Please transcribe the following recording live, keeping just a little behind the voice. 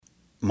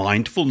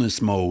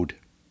Mindfulness mode.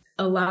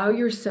 Allow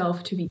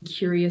yourself to be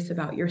curious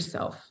about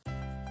yourself.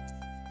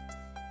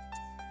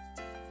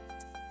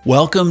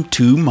 Welcome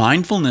to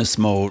Mindfulness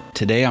Mode.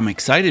 Today I'm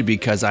excited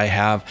because I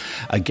have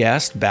a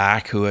guest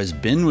back who has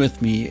been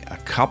with me a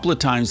couple of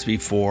times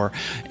before,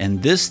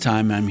 and this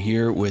time I'm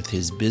here with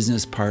his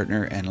business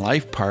partner and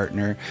life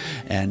partner,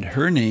 and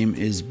her name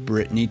is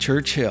Brittany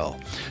Churchill.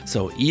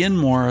 So Ian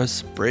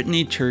Morris,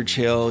 Brittany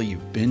Churchill,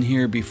 you've been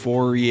here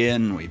before,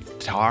 Ian. We've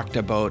talked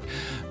about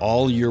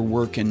all your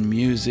work in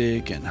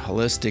music and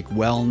holistic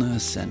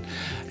wellness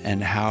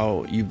and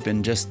how you've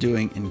been just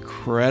doing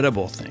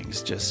incredible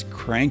things, just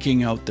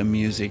cranking out the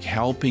music,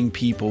 helping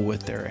people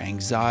with their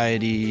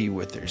anxiety,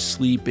 with their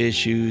sleep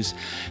issues,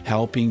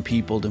 helping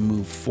people to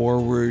move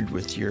forward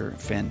with your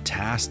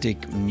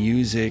fantastic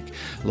music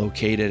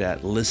located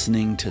at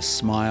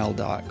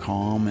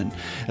listeningtosmile.com. And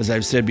as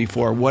I've said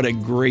before, what a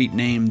great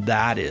name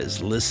that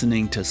is,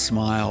 Listening to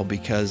Smile,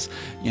 because,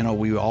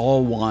 we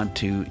all want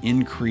to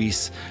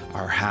increase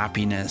our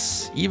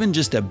happiness, even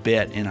just a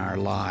bit in our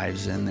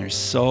lives. And there's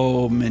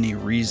so many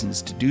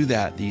reasons to do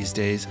that these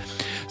days.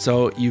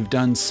 So you've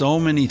done so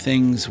many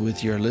things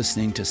with your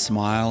Listening to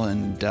Smile,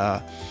 and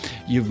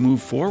you've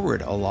moved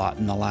forward a lot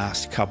in the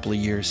last couple of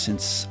years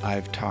since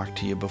I've talked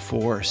to you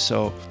before.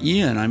 So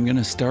Ian, I'm going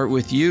to start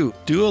with you.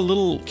 Do a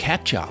little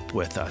catch up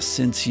with us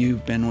since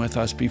you've been with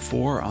us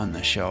before on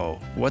the show.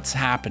 What's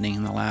happening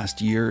in the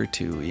last year or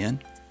two,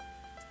 Ian?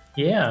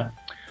 Yeah,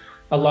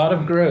 a lot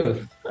of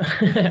growth,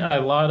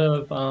 a lot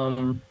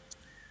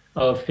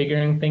of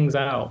figuring things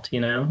out,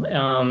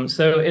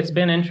 So it's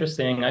been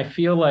interesting. I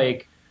feel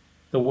like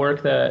the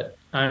work that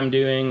I'm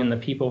doing and the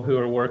people who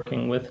are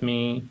working with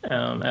me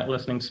at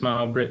Listening to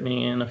Smile,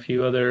 Brittany and a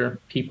few other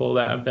people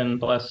that have been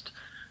blessed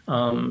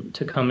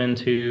to come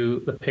into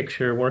the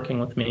picture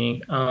working with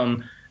me.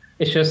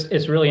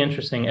 It's really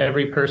interesting.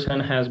 Every person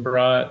has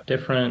brought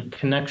different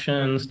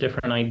connections,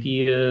 different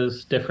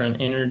ideas, different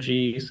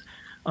energies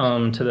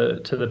to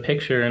the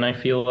picture. And I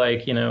feel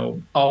like,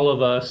 all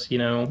of us,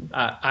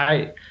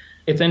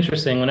 it's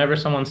interesting whenever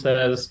someone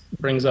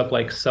brings up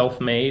like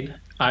self-made,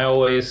 I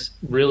always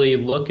really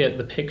look at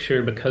the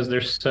picture because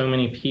there's so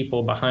many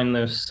people behind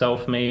those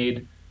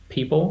self-made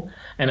people.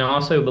 And I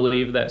also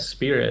believe that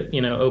spirit,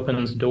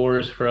 opens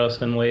doors for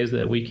us in ways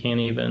that we can't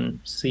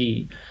even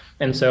see.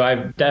 And so I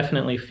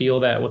definitely feel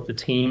that with the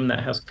team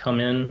that has come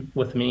in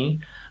with me,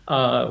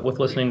 with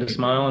Listening to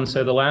Smile. And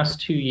so the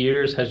last 2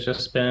 years has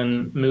just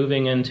been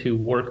moving into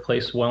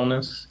workplace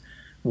wellness,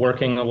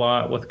 working a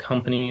lot with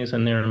companies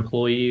and their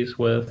employees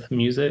with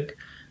music.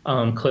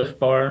 Cliff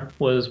Bar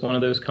was one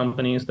of those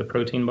companies, the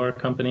protein bar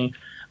company.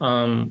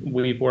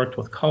 We've worked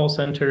with call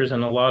centers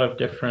and a lot of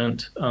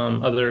different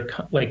other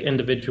like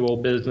individual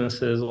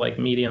businesses, like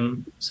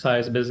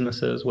medium-sized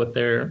businesses with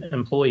their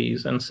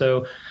employees. And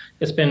so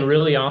it's been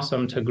really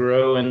awesome to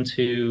grow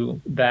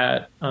into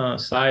that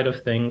side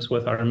of things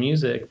with our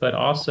music, but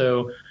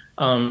also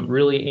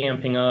really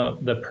amping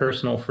up the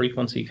personal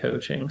frequency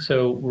coaching.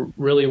 So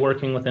really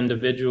working with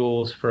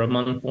individuals for a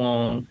month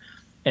long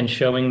and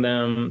showing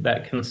them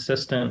that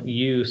consistent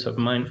use of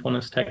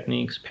mindfulness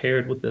techniques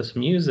paired with this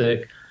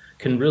music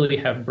can really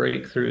have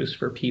breakthroughs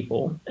for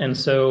people. And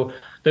so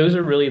those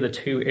are really the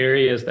two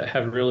areas that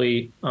have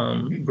really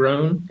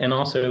grown. And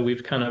also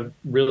we've kind of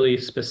really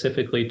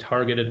specifically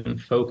targeted and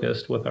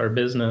focused with our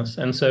business.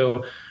 And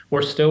so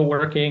we're still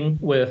working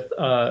with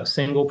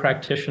single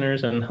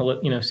practitioners and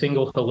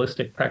single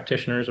holistic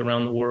practitioners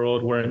around the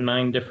world. We're in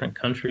 9 different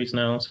countries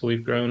now, so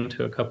we've grown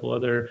to a couple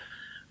other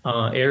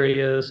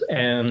areas.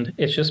 And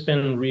it's just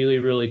been really,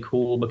 really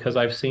cool because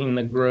I've seen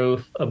the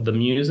growth of the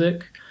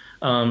music.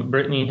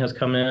 Brittany has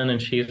come in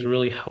and she's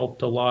really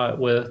helped a lot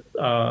with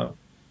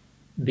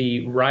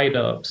the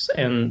write-ups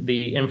and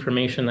the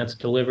information that's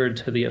delivered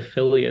to the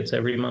affiliates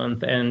every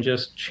month, and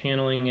just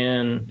channeling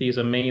in these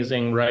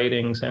amazing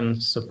writings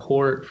and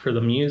support for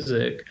the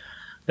music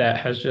that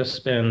has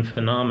just been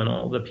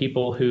phenomenal. The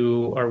people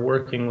who are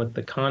working with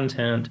the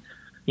content,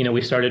 we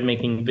started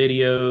making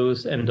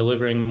videos and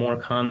delivering more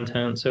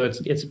content. So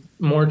it's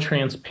more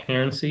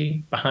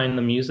transparency behind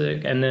the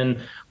music, and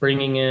then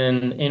bringing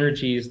in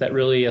energies that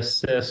really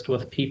assist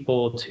with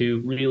people to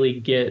really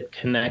get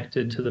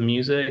connected to the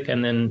music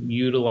and then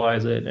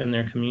utilize it in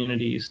their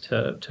communities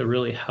to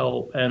really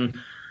help. And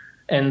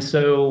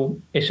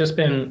so it's just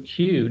been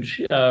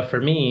huge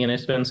for me, and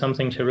it's been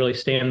something to really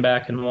stand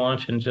back and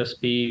watch and just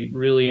be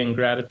really in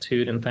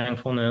gratitude and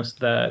thankfulness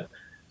that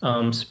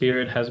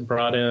Spirit has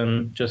brought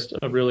in just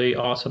a really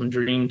awesome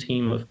dream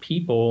team of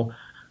people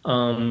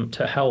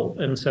to help.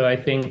 And so I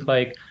think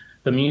like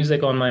the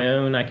music on my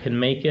own, I can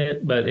make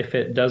it, but if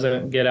it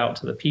doesn't get out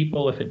to the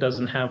people, if it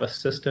doesn't have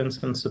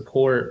assistance and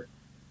support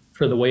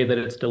for the way that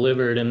it's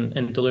delivered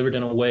and delivered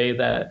in a way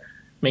that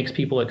makes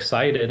people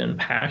excited and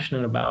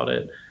passionate about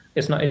it,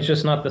 it's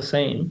just not the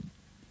same.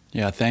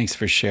 Yeah, thanks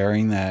for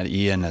sharing that,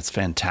 Ian. That's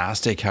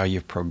fantastic how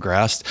you've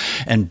progressed.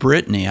 And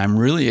Brittany, I'm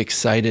really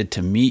excited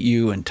to meet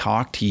you and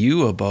talk to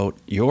you about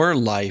your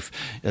life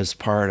as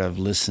part of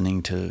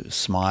Listening to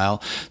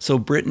Smile. So,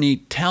 Brittany,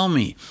 tell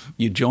me,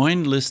 you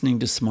joined Listening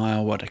to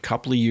Smile, what, a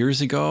couple of years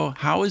ago?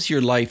 How has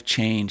your life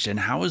changed, and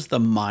how has the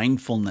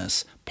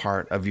mindfulness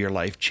part of your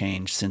life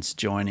changed since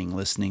joining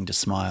Listening to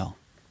Smile?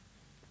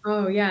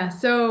 Oh, yeah.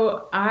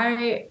 So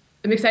I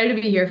am excited to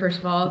be here, first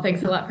of all.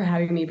 Thanks a lot for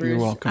having me, You're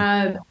Bruce.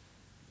 welcome.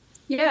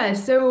 Yeah,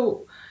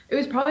 so it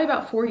was probably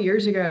about 4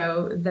 years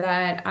ago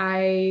that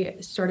I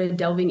started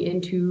delving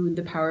into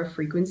the power of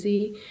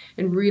frequency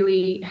and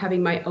really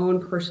having my own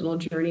personal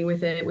journey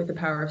with it, with the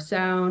power of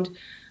sound,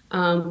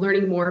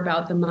 learning more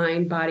about the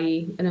mind,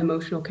 body, and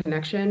emotional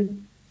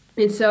connection.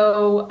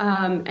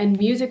 And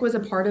music was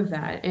a part of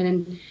that.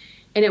 And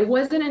it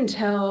wasn't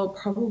until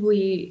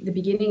probably the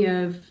beginning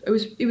of it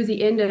was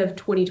the end of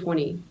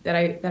 2020 that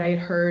I had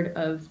heard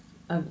of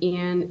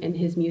Ian and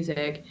his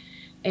music,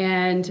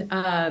 and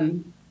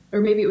or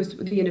maybe it was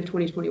the end of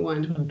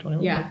 2021.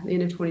 2021. Yeah, the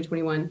end of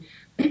 2021.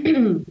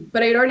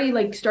 But I had already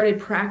like started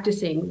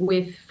practicing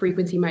with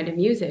frequency minded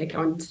music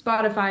on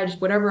Spotify,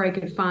 just whatever I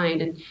could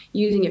find, and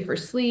using it for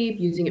sleep,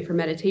 using it for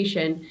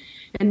meditation.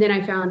 And then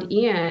I found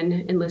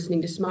Ian and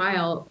Listening to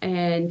Smile,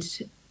 and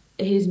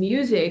his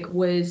music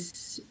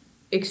was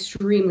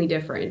extremely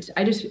different.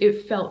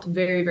 It felt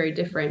very, very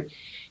different.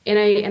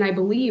 And I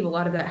believe a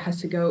lot of that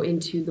has to go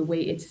into the way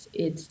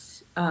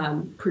it's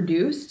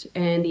produced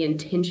and the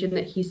intention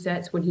that he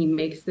sets when he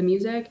makes the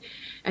music,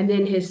 and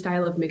then his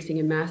style of mixing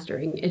and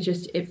mastering.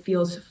 It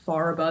feels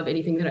far above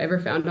anything that I ever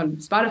found on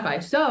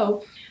Spotify.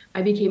 So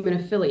I became an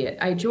affiliate.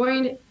 I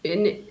joined,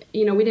 and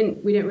we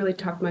didn't really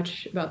talk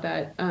much about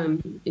that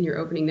in your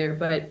opening there,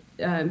 but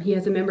he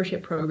has a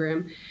membership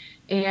program.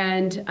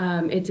 And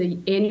it's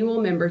an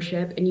annual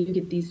membership, and you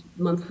get these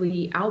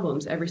monthly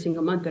albums every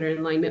single month that are in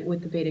alignment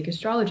with the Vedic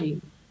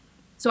astrology.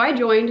 So I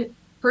joined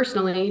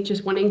personally,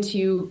 just wanting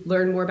to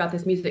learn more about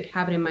this music,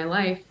 have it in my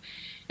life.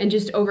 And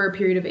just over a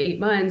period of 8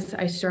 months,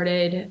 I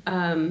started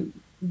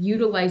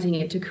utilizing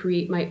it to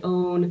create my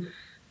own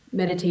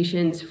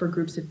meditations for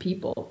groups of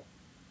people.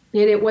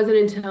 And it wasn't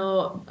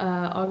until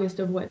August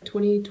of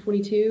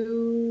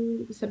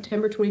 2022,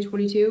 September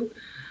 2022,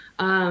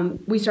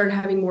 we started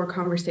having more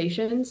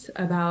conversations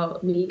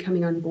about me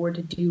coming on board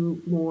to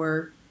do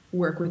more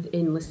work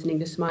within Listening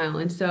to Smile.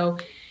 And so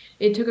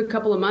it took a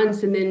couple of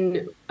months, and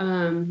then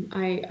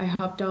I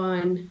hopped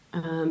on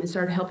and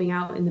started helping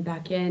out in the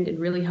back end and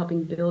really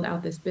helping build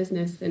out this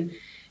business. And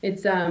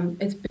it's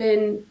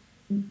been,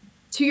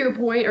 to your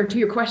point, or to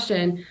your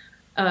question,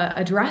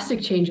 a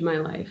drastic change in my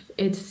life.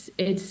 It's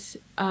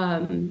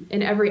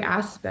in every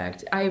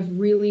aspect. I've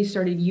really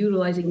started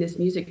utilizing this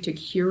music to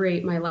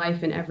curate my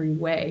life in every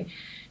way.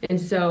 And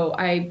so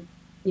I,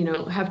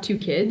 have 2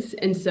 kids.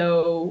 And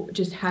so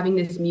just having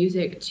this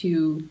music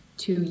to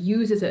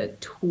use as a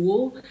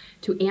tool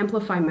to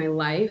amplify my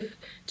life,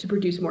 to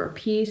produce more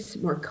peace,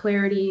 more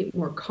clarity,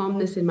 more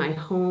calmness in my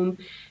home,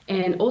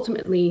 and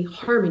ultimately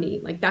harmony.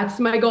 Like that's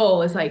my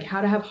goal, is like how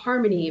to have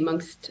harmony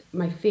amongst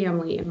my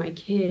family and my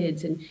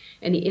kids and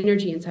the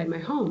energy inside my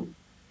home.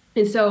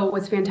 And so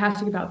what's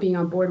fantastic about being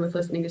on board with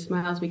Listening to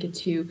Smile is we get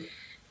to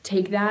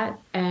take that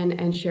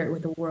and share it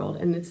with the world.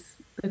 And it's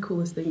the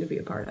coolest thing to be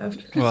a part of.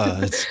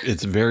 Well,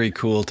 it's very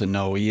cool to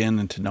know Ian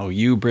and to know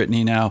you,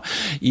 Brittany, now.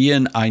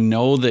 Ian, I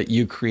know that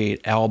you create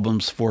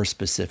albums for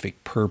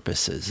specific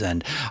purposes,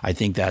 and I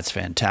think that's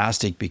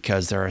fantastic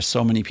because there are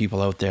so many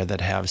people out there that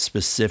have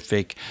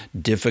specific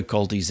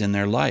difficulties in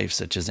their life,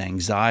 such as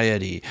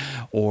anxiety,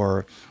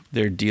 or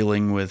they're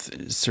dealing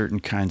with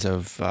certain kinds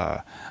of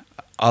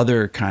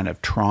other kind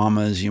of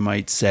traumas, you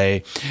might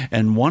say.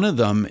 And one of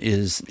them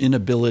is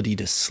inability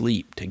to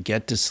sleep, to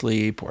get to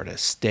sleep or to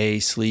stay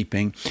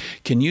sleeping.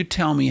 Can you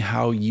tell me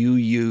how you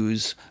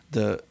use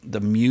the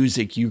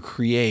music you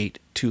create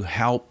to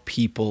help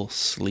people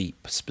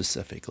sleep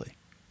specifically?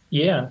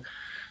 Yeah.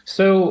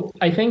 So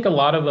I think a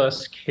lot of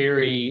us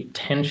carry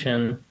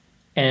tension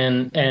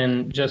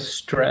and just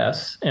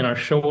stress in our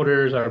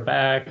shoulders, our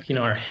back,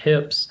 our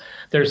hips.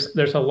 There's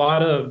a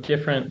lot of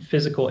different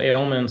physical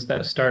ailments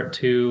that start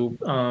to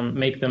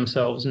make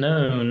themselves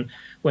known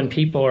when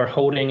people are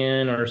holding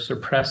in or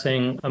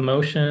suppressing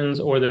emotions,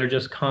 or they're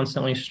just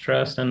constantly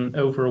stressed and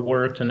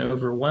overworked and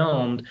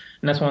overwhelmed.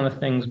 And that's one of the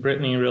things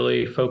Brittany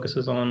really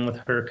focuses on with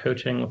her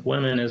coaching with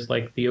women, is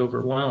like the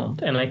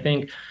overwhelmed. And I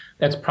think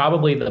that's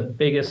probably the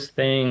biggest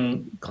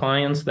thing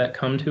clients that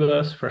come to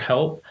us for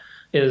help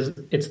is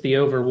it's the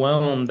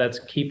overwhelm that's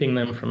keeping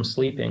them from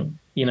sleeping.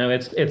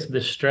 It's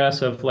the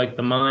stress of like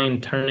the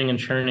mind turning and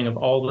churning of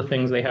all the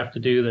things they have to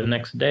do the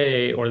next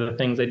day, or the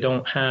things they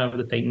don't have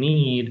that they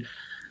need,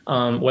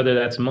 whether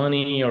that's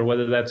money or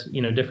whether that's,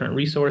 different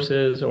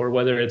resources, or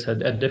whether it's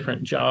a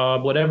different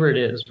job, whatever it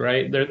is,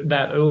 right?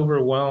 That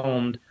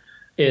overwhelmed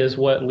is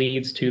what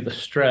leads to the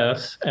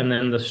stress. And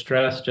then the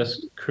stress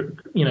just,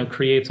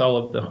 creates all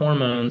of the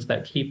hormones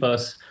that keep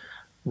us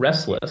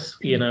restless,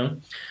 you know?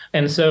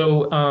 And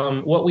so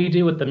what we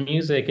do with the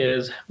music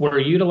is we're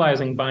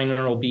utilizing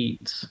binaural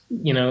beats,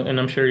 you know, and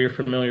I'm sure you're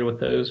familiar with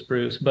those,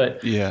 Bruce,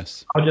 but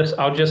Yes.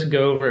 I'll just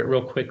go over it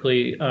real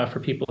quickly for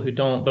people who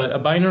don't. But a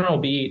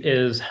binaural beat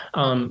is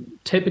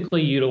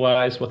typically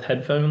utilized with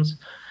headphones.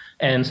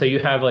 And so you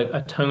have like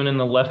a tone in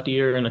the left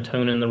ear and a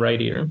tone in the right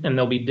ear, and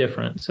they'll be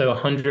different. So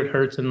 100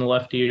 hertz in the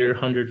left ear,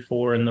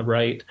 104 in the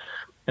right.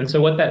 And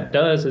so what that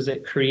does is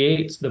it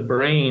creates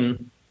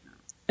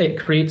it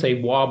creates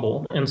a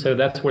wobble. And so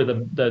that's where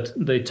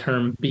the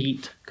term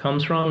beat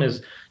comes from,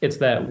 is it's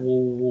that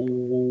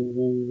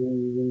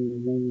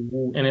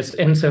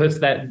and so it's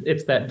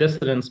that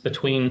dissonance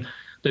between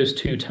those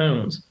two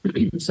tones.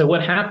 So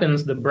what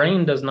happens, the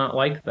brain does not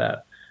like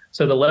that.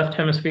 So the left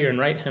hemisphere and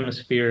right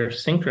hemisphere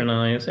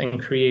synchronize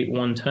and create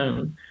one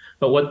tone.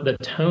 But what the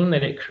tone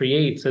that it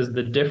creates is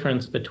the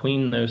difference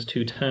between those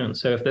two tones.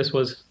 So if this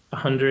was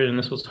 100 and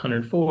this was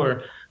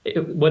 104,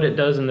 what it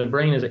does in the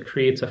brain is it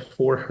creates a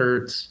 4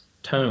 hertz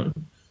tone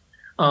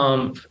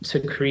to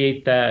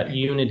create that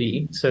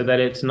unity, so that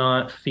it's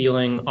not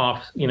feeling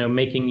off, you know,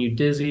 making you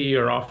dizzy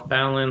or off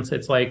balance.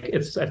 It's like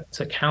it's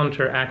a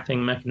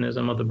counteracting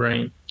mechanism of the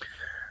brain.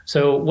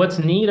 So what's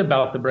neat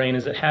about the brain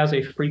is it has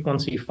a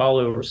frequency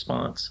follow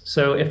response.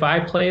 So if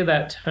I play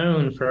that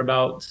tone for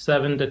about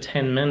 7 to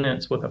 10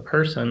 minutes with a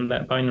person,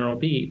 that binaural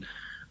beat,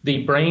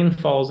 the brain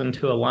falls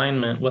into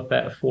alignment with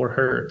that 4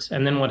 hertz.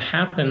 And then what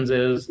happens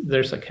is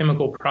there's a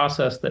chemical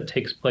process that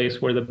takes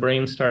place where the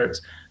brain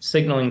starts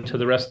signaling to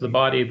the rest of the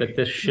body that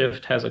this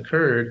shift has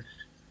occurred.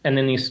 And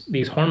then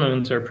these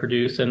hormones are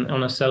produced, and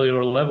on a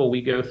cellular level,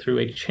 we go through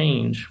a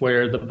change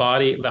where the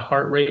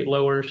heart rate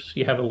lowers.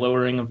 You have a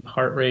lowering of the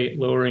heart rate,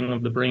 lowering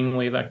of the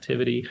brainwave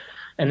activity.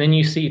 And then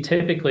you see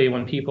typically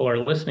when people are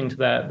listening to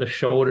that, the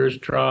shoulders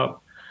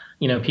drop.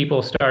 You know,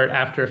 people start,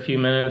 after a few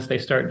minutes, they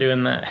start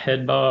doing that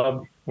head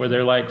bob where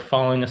they're like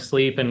falling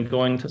asleep and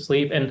going to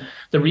sleep. And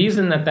the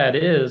reason that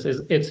is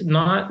it's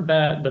not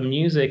that the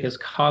music is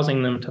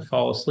causing them to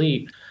fall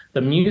asleep.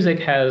 The music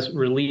has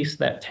released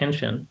that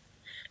tension.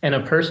 And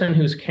a person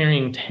who's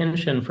carrying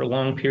tension for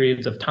long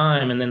periods of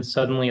time and then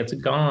suddenly it's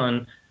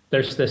gone,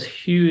 there's this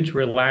huge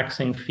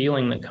relaxing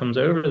feeling that comes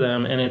over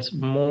them, and it's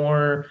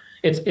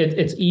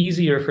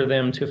easier for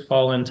them to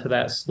fall into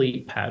that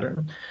sleep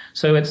pattern.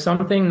 So it's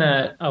something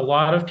that a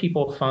lot of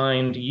people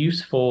find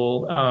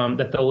useful,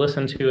 that they'll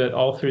listen to it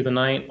all through the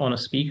night on a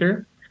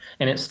speaker,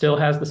 and it still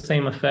has the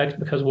same effect,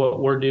 because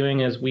what we're doing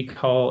is we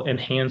call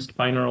enhanced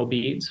binaural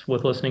beats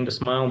with listening to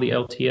smile, the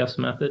LTS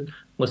method,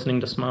 listening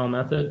to smile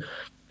method.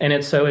 And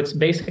it's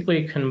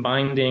basically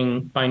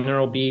combining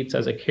binaural beats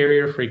as a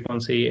carrier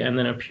frequency and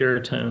then a pure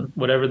tone,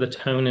 whatever the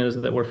tone is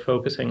that we're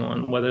focusing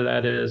on, whether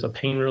that is a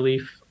pain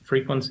relief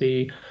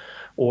frequency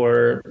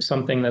or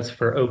something that's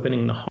for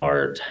opening the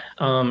heart.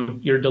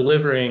 You're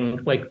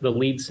delivering like the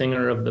lead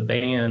singer of the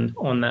band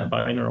on that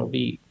binaural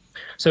beat.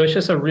 So it's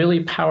just a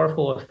really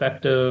powerful,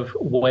 effective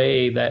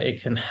way that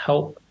it can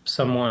help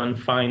someone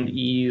find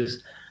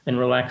ease and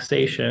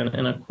relaxation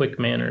in a quick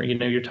manner. You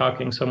know, you're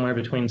talking somewhere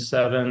between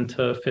 7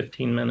 to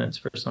 15 minutes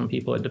for some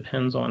people. It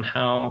depends on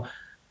how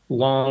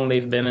long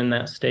they've been in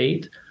that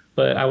state.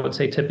 But I would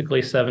say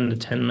typically 7 to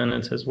 10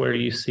 minutes is where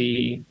you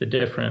see the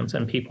difference,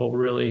 and people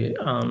really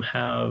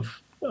have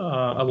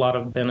a lot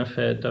of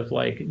benefit of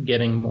like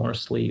getting more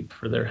sleep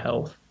for their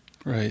health.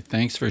 Right.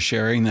 Thanks for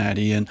sharing that,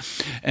 Ian.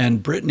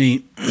 And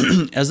Brittany,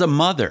 as a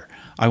mother,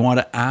 I want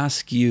to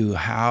ask you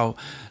how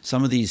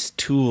some of these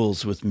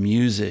tools with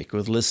music,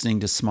 with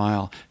listening to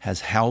smile,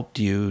 has helped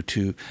you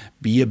to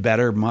be a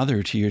better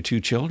mother to your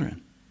 2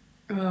 children.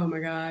 Oh my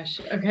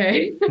gosh.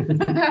 Okay.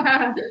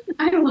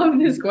 I love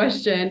this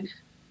question.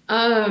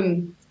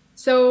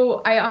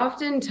 So I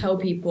often tell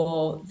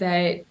people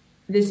that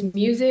this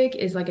music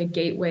is like a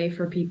gateway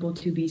for people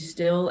to be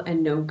still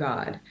and know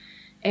God.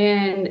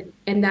 And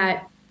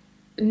that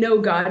know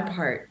God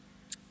part,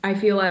 I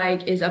feel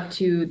like, is up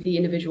to the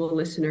individual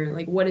listener.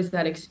 Like, what is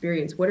that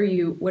experience? What are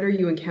you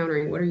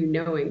encountering? What are you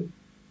knowing?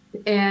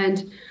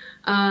 And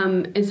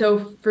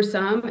so for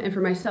some, and for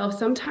myself,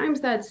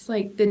 sometimes that's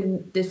like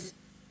this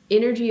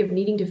energy of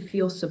needing to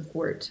feel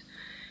support,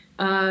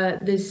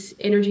 this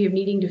energy of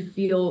needing to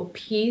feel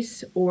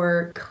peace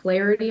or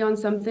clarity on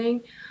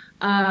something.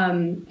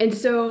 And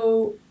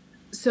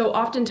so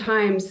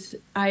oftentimes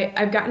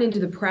I've gotten into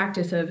the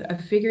practice of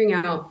figuring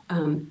out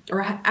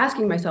or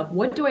asking myself,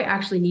 what do I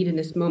actually need in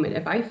this moment?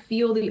 If I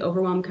feel the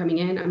overwhelm coming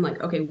in, I'm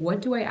like, okay,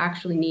 what do I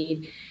actually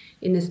need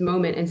in this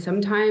moment? And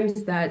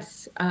sometimes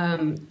that's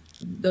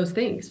those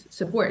things,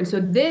 support. And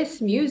so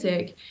this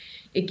music,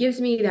 it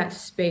gives me that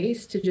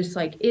space to just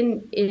like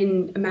in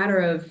a matter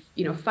of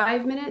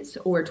 5 minutes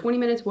or 20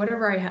 minutes,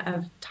 whatever I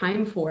have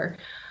time for,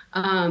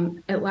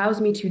 it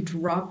allows me to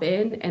drop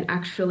in and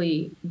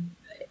actually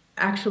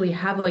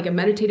have like a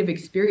meditative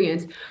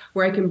experience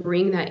where I can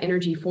bring that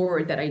energy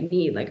forward that I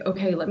need. Like,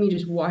 okay, let me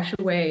just wash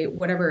away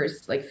whatever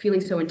is like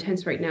feeling so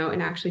intense right now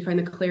and actually find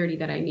the clarity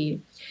that I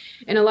need.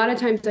 And a lot of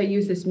times I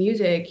use this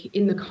music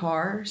in the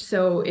car.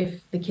 So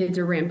if the kids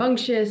are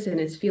rambunctious and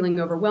it's feeling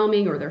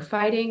overwhelming or they're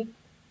fighting,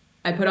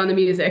 I put on the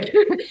music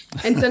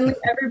and suddenly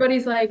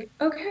everybody's like,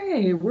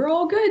 okay, we're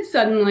all good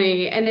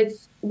suddenly. And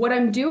it's what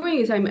I'm doing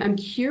is I'm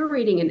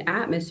curating an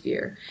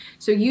atmosphere.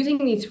 So using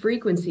these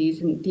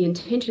frequencies and the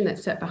intention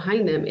that's set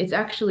behind them, it's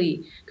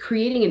actually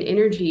creating an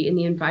energy in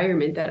the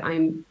environment that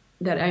I'm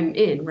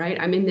in, right?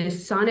 I'm in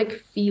this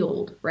sonic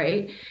field,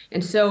 right?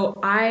 And so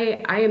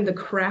I am the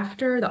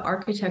crafter, the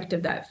architect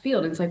of that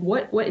field. And it's like,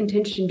 what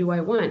intention do I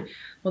want?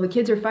 Well, the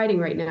kids are fighting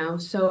right now,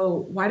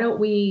 so why don't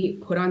we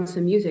put on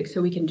some music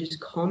so we can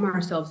just calm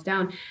ourselves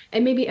down,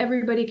 and maybe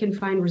everybody can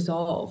find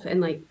resolve and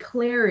like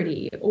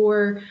clarity,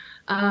 or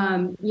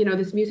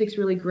this music's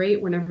really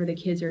great whenever the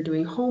kids are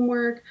doing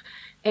homework,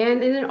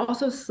 and then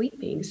also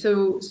sleeping.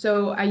 So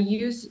I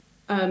use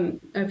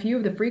a few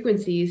of the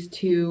frequencies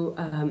to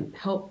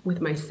help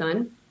with my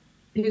son,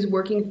 who's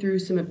working through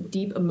some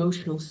deep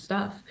emotional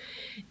stuff.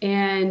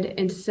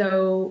 And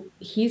so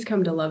he's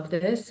come to love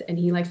this, and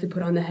he likes to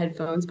put on the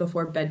headphones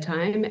before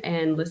bedtime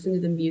and listen to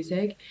the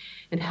music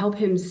and help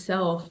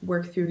himself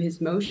work through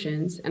his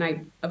emotions. And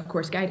I, of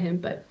course, guide him.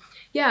 But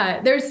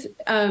yeah,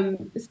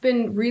 it's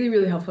been really,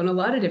 really helpful in a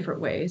lot of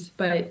different ways.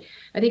 But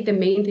I think the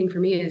main thing for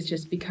me is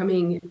just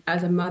becoming,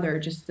 as a mother,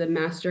 just the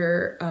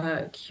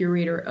master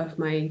curator of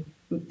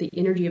the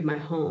energy of my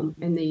home.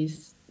 And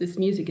this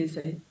music is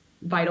a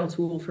vital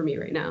tool for me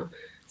right now.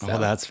 So. Oh,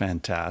 that's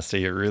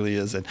fantastic. It really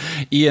is. And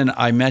Ian,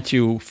 I met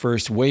you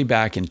first way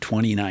back in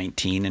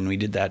 2019, and we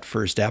did that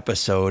first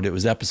episode. It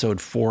was episode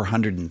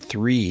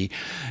 403,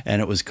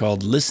 and it was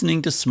called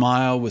Listening to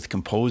Smile with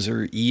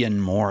composer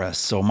Ian Morris.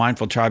 So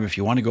Mindful Tribe, if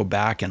you want to go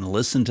back and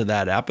listen to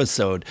that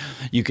episode,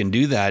 you can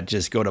do that.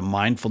 Just go to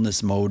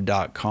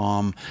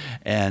mindfulnessmode.com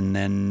and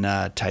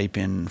then type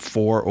in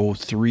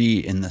 403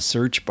 in the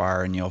search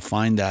bar, and you'll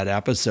find that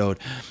episode.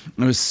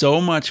 It was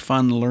so much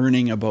fun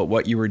learning about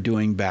what you were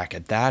doing back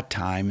at that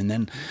time. And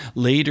then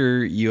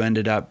later you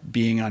ended up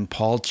being on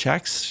Paul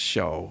Chek's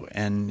show,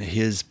 and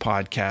his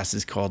podcast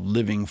is called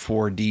Living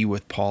 4D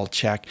with Paul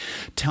Chek.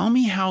 Tell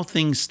me how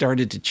things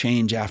started to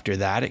change after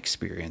that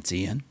experience,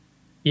 Ian.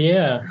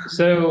 Yeah.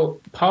 So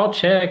Paul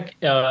Chek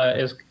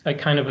is a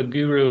kind of a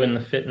guru in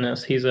the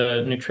fitness. He's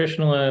a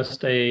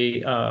nutritionalist,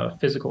 a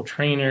physical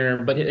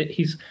trainer, but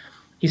he's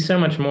so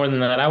much more than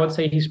that. I would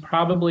say he's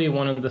probably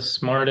one of the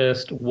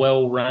smartest,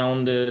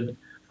 well-rounded,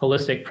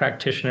 holistic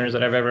practitioners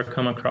that I've ever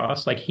come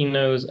across. Like, he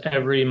knows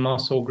every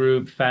muscle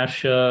group,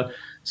 fascia,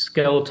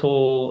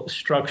 skeletal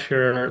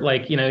structure.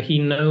 Like, he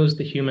knows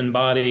the human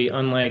body,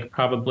 unlike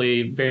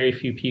probably very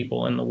few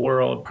people in the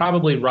world,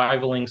 probably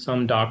rivaling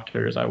some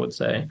doctors, I would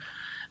say,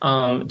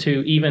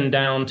 to even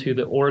down to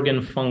the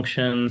organ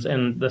functions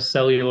and the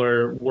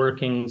cellular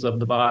workings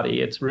of the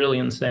body. It's really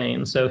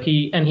insane. So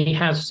he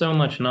has so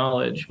much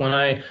knowledge. When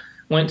I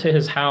went to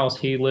his house,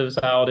 he lives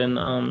out in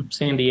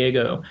San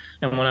Diego.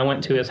 And when I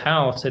went to his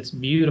house, it's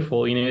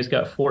beautiful. He's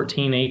got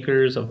 14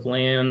 acres of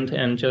land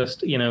and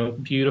just,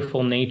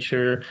 beautiful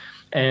nature.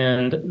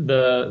 And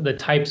the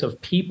types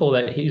of people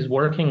that he's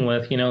working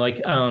with,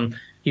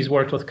 he's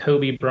worked with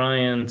Kobe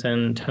Bryant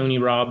and Tony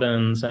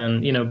Robbins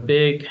and,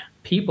 big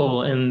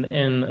people in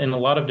a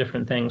lot of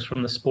different things,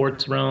 from the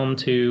sports realm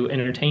to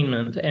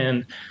entertainment.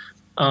 And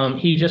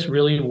he just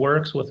really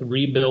works with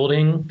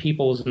rebuilding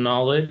people's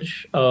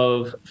knowledge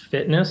of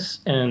fitness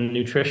and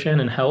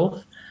nutrition and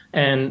health,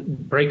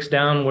 and breaks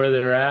down where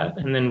they're at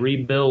and then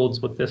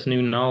rebuilds with this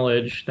new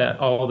knowledge, that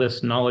all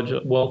this knowledge,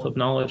 wealth of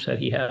knowledge that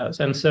he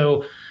has. And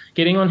so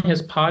getting on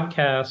his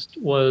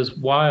podcast was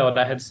wild.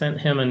 I had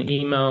sent him an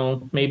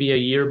email maybe a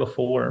year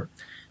before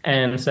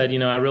and said,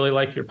 I really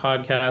like your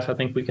podcast. I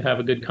think we could have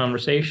a good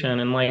conversation.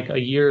 And like a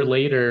year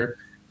later,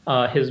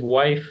 his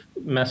wife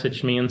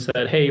messaged me and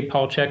said, "Hey,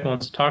 Paul Chek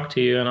wants to talk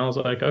to you." And I was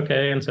like,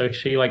 okay. And so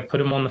she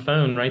put him on the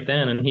phone right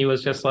then. And he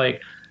was just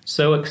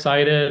so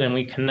excited, and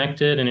we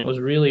connected, and it was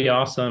really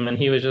awesome. And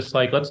he was just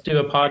like, "Let's do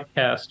a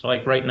podcast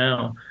right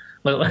now.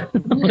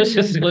 Let's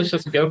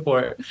just go for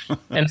it."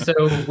 And so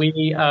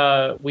we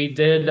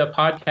did a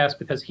podcast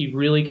because he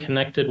really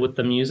connected with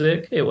the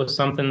music. It was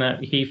something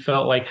that he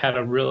felt had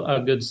a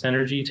good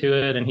synergy to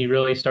it. And he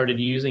really started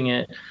using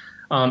it.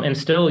 And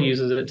still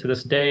uses it to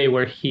this day,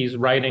 where he's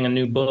writing a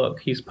new book.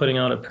 He's putting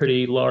out a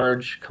pretty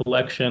large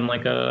collection,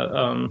 like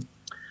a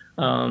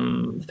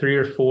 3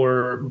 or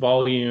 4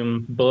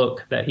 volume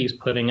book that he's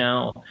putting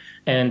out.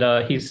 And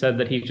he said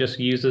that he just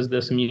uses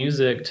this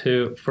music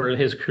for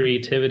his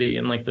creativity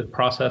and the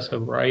process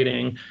of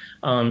writing.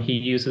 He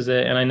uses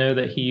it. And I know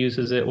that he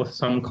uses it with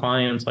some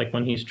clients,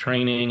 when he's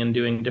training and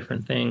doing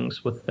different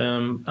things with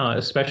them,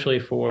 especially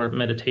for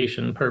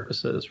meditation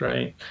purposes,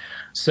 right?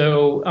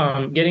 So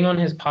getting on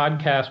his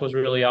podcast was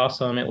really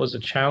awesome. It was a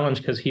challenge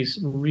because he's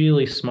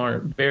really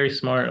smart, very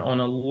smart on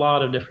a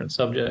lot of different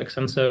subjects.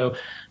 And so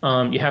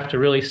you have to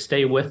really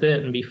stay with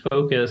it and be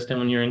focused. And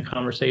when you're in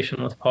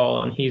conversation with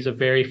Paul, and he's a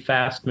very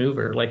fast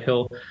mover,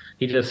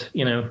 he just,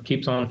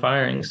 keeps on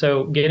firing.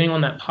 So getting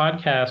on that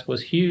podcast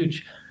was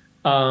huge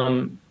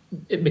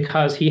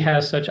because he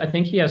has I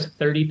think he has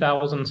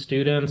 30,000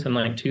 students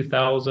and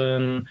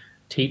 2,000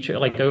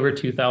 over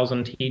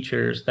 2,000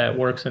 teachers that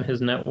works in his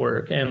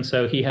network. And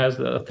so he has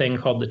a thing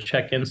called the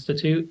Chek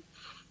Institute.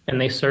 and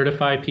they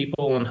certify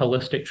people in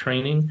holistic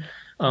training.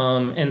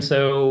 And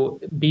so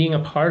being a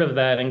part of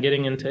that and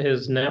getting into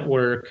his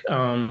network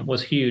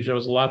was huge. There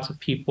was lots of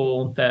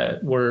people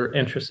that were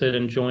interested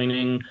in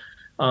joining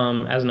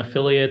as an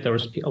affiliate. There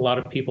was a lot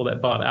of people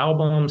that bought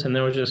albums, and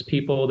there was just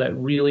people that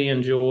really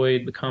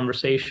enjoyed the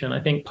conversation. I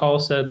think Paul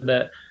said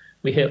that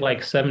we hit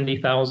like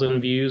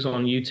 70,000 views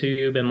on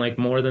YouTube and like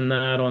more than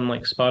that on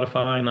like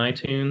Spotify and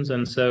iTunes.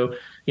 And so,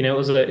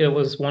 it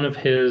was one of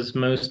his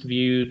most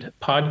viewed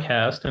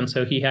podcasts. And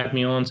so he had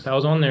me on. So I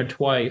was on there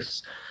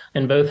twice.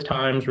 And both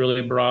times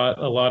really brought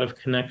a lot of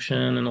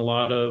connection and a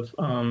lot of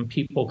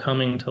people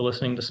coming to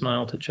listening to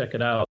Smile to check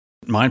it out.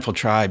 Mindful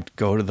Tribe,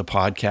 go to the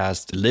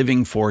podcast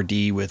Living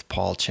 4D with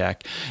Paul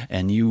Chek,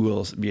 and you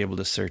will be able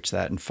to search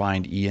that and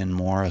find Ian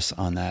Morris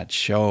on that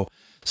show.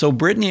 So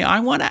Brittany, I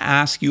want to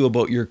ask you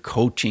about your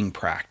coaching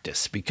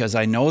practice, because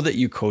I know that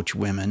you coach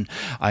women.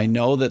 I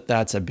know that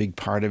that's a big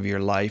part of your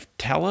life.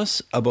 Tell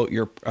us about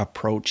your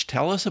approach.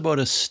 Tell us about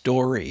a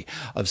story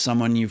of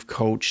someone you've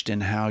coached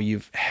and how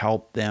you've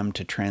helped them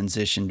to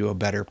transition to a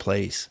better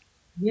place.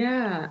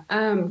 Yeah,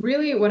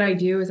 really what I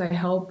do is I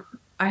help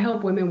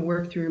women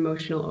work through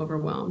emotional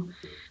overwhelm.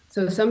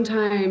 So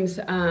sometimes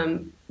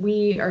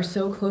we are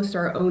so close to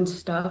our own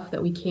stuff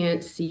that we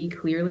can't see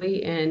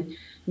clearly, and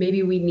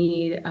maybe we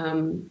need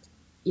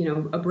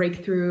a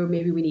breakthrough,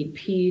 maybe we need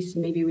peace,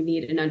 maybe we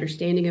need an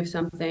understanding of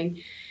something.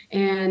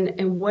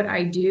 And what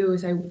I do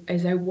is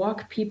I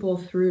walk people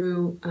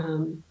through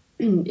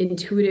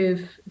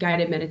intuitive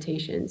guided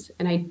meditations,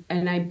 and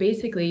I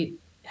basically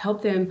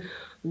help them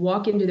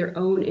walk into their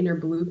own inner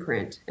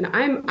blueprint. And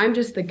I'm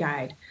just the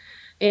guide.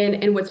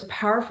 And what's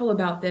powerful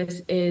about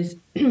this is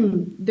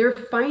they're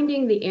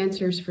finding the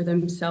answers for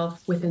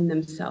themselves within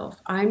themselves.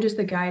 I'm just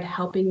the guide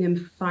helping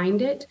them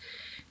find it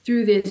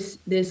through this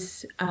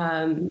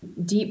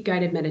deep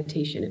guided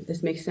meditation, if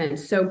this makes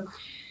sense. So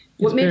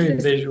what makes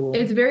this visual.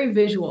 It's very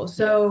visual.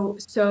 So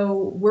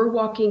we're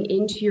walking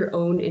into your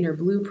own inner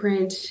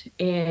blueprint,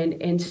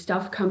 and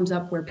stuff comes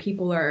up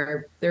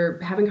where they're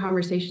having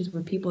conversations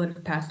with people that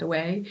have passed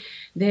away.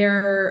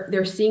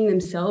 They're seeing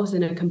themselves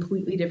in a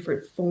completely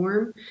different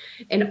form.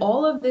 And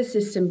all of this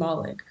is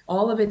symbolic.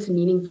 All of it's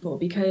meaningful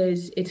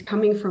because it's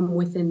coming from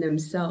within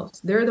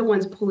themselves. They're the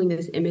ones pulling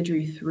this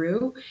imagery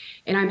through,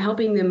 and I'm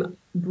helping them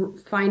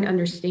find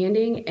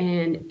understanding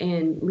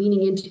and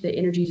leaning into the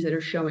energies that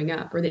are showing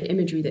up, or the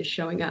imagery that's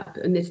showing up,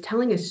 and it's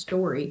telling a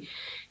story.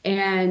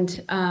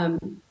 And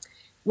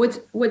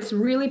what's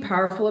really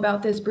powerful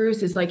about this,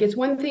 Bruce, is like, it's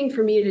one thing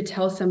for me to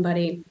tell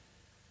somebody,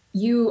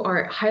 you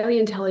are highly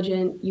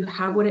intelligent, you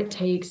have what it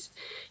takes,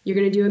 you're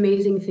going to do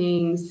amazing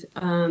things,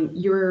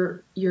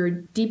 you're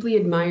deeply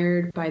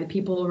admired by the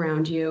people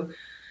around you.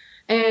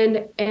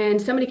 And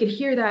somebody could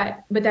hear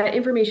that, but that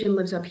information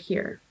lives up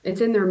here.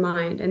 It's in their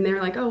mind, and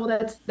they're like, "Oh,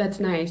 well, that's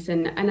nice."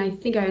 And I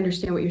think I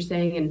understand what you're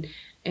saying,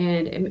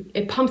 and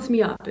it pumps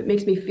me up. It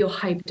makes me feel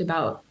hyped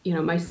about,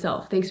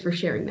 myself. Thanks for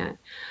sharing that.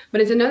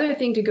 But it's another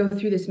thing to go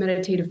through this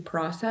meditative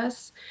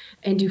process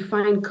and to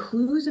find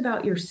clues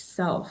about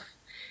yourself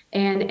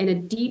and a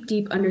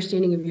deep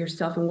understanding of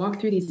yourself, and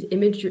walk through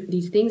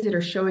these things that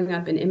are showing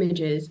up in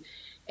images,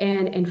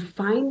 and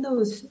find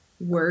those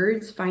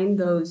words, find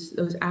those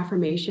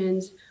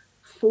affirmations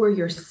for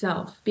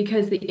yourself,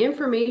 because the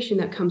information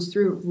that comes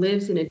through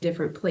lives in a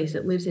different place.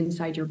 It lives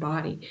inside your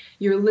body.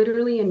 You're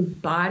literally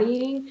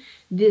embodying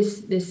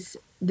this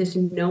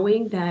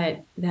knowing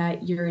that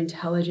you're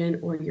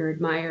intelligent, or you're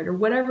admired, or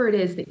whatever it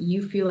is that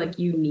you feel like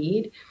you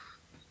need.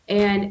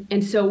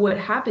 And so what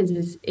happens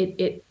is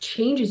it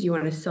changes you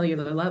on a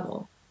cellular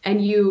level,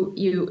 and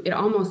it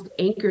almost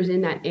anchors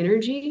in that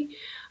energy.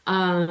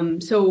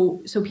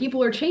 So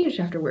people are changed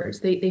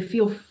afterwards. They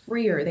feel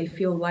freer, they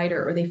feel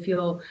lighter, or they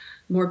feel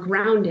more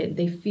grounded.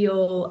 They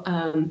feel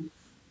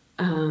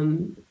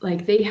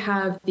like they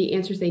have the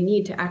answers they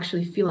need to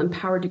actually feel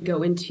empowered to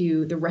go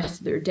into the rest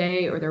of their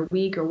day or their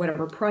week or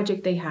whatever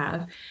project they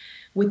have,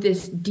 with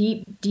this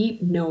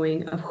deep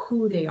knowing of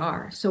who they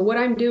are. So what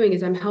I'm doing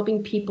is I'm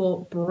helping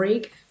people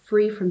break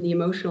free from the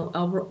emotional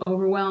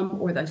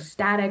overwhelm, or the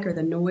static, or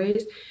the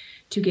noise,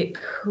 to get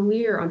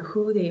clear on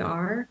who they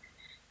are.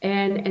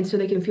 And so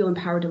they can feel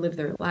empowered to live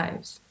their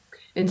lives.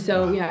 And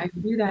so, yeah, I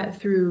do that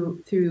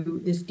through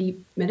this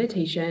deep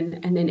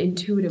meditation and then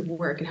intuitive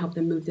work, and help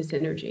them move this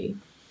energy.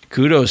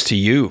 Kudos to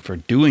you for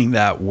doing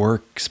that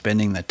work,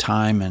 spending the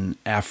time and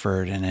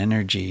effort and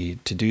energy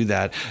to do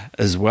that,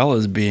 as well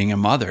as being a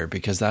mother,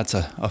 because that's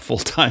a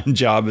full-time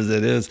job as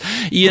it is.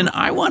 Ian,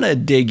 I want to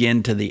dig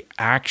into the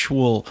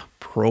actual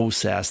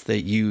process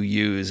that you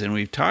use. And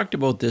we've talked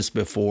about this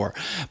before,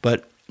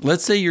 but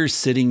let's say you're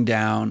sitting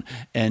down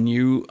and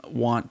you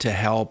want to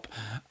help,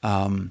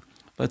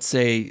 let's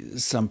say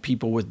some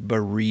people with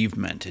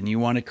bereavement, and you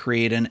want to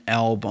create an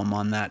album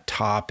on that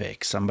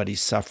topic. Somebody's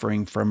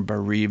suffering from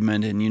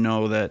bereavement, and you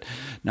know that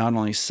not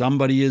only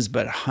somebody is,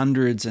 but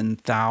hundreds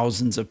and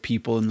thousands of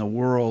people in the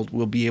world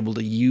will be able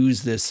to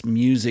use this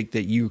music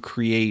that you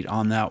create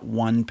on that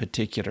one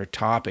particular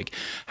topic.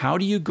 How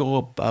do you go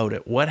about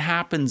it? What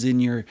happens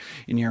in your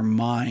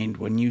mind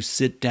when you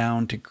sit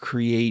down to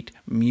create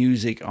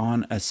music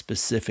on a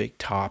specific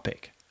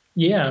topic?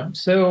 Yeah.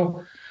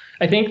 So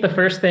I think the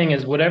first thing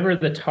is whatever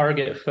the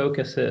target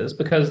focus is,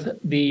 because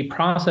the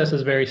process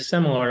is very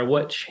similar.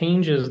 What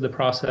changes the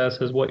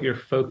process is what your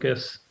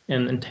focus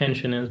and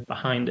intention is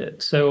behind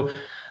it. So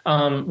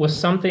with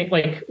something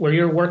like where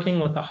you're working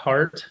with a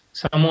heart,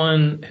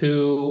 someone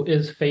who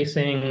is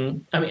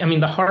facing, I mean,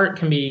 the heart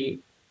can be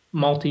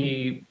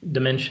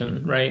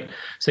multi-dimension, right?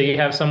 So you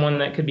have someone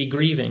that could be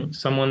grieving,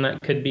 someone that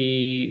could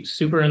be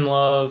super in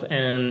love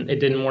and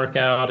it didn't work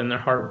out and they're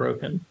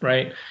heartbroken,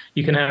 right?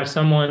 You can have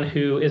someone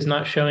who is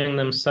not showing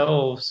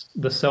themselves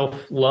the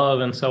self-love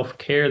and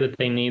self-care that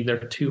they need. They're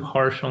too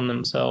harsh on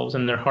themselves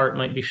and their heart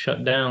might be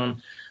shut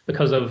down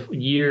because of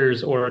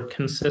years or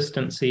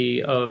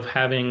consistency of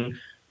having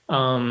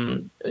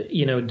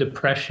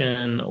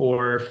depression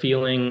or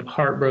feeling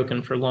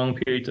heartbroken for long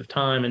periods of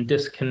time and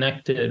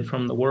disconnected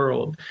from the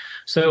world.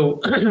 So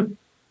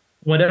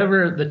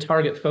whatever the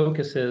target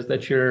focus is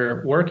that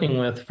you're working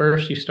with,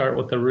 first you start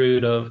with the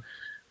root of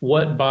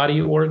what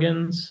body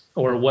organs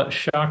or what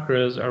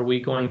chakras are we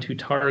going to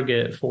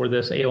target for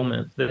this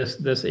ailment,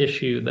 this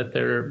issue that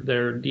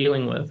they're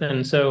dealing with.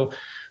 And so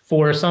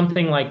for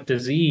something like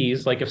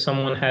disease, like if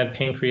someone had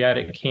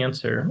pancreatic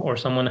cancer or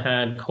someone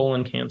had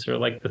colon cancer,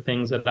 like the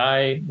things that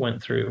I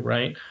went through,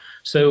 right?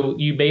 So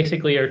you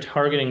basically are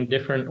targeting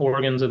different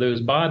organs of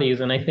those bodies.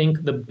 And I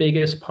think the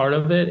biggest part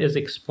of it is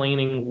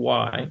explaining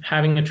why,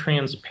 having a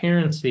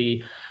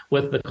transparency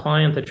with the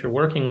client that you're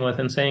working with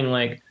and saying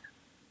like,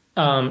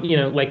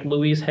 like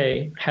Louise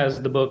Hay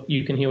has the book,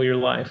 You Can Heal Your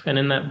Life. And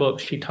in that book,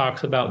 she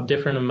talks about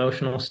different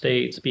emotional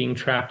states being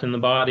trapped in the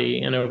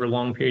body and over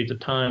long periods of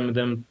time,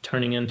 them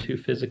turning into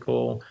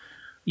physical,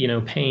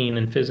 pain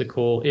and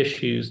physical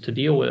issues to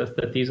deal with,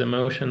 that these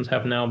emotions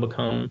have now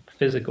become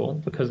physical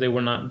because they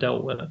were not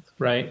dealt with,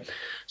 right?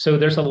 So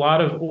there's a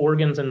lot of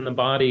organs in the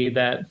body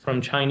that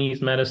from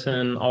Chinese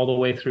medicine all the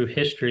way through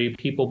history,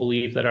 people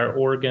believe that our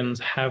organs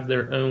have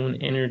their own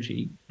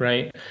energy,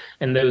 right?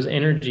 And those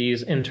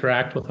energies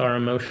interact with our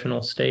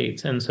emotional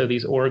states. And so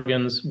these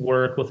organs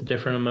work with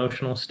different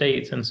emotional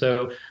states. And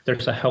so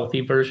there's a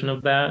healthy version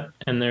of that,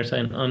 and there's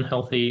an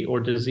unhealthy or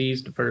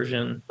diseased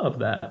version of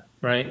that,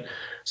 right?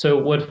 So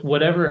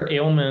whatever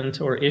ailment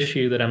or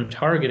issue that I'm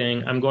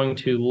targeting, I'm going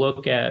to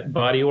look at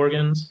body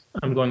organs,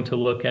 I'm going to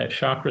look at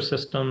chakra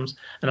systems,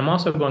 and I'm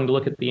also going to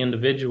look at the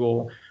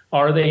individual.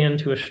 Are they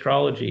into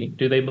astrology?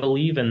 Do they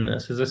believe in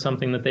this? Is this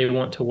something that they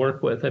want to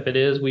work with? If it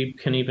is, we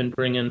can even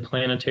bring in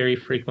planetary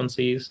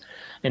frequencies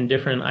and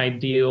different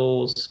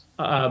ideals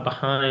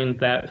behind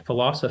that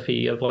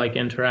philosophy of like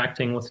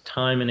interacting with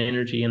time and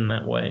energy in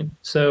that way.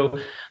 So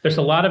there's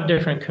a lot of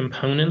different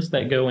components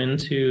that go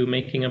into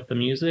making up the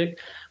music.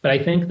 But I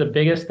think the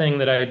biggest thing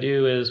that I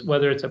do is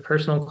whether it's a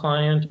personal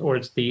client or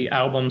it's the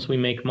albums we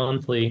make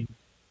monthly,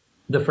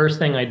 the first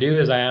thing I do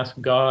is I ask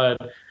God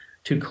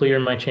to clear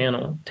my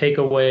channel, take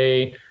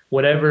away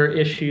whatever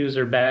issues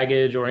or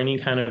baggage or any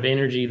kind of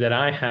energy that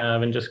I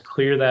have and just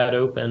clear that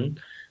open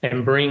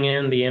and bring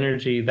in the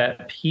energy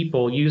that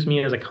people use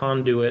me as a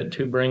conduit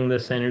to bring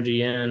this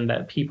energy in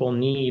that people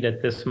need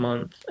at this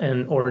month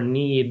or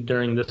need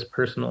during this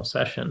personal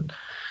session.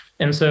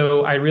 And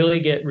so I really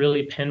get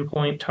really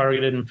pinpoint,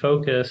 targeted, and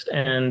focused.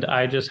 And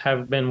I just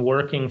have been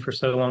working for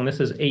so long. This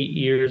is 8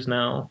 years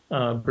now,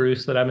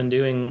 Bruce, that I've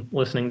been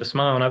listening to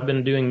Smile. And I've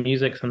been doing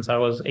music since I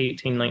was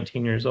 18,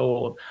 19 years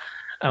old.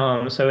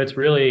 So it's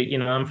really,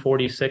 I'm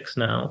 46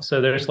 now.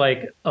 So there's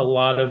like a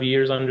lot of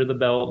years under the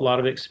belt, a lot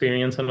of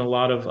experience and a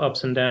lot of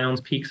ups and downs,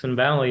 peaks and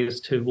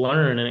valleys to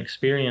learn and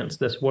experience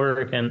this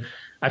work. And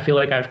I feel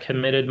like I've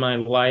committed my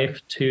life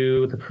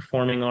to the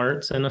performing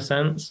arts in a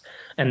sense.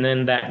 And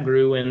then that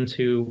grew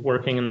into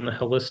working in the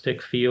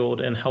holistic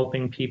field and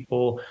helping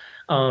people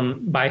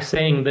by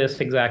saying this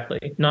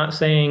exactly, not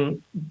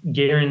saying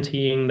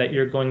guaranteeing that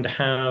you're going to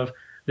have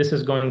this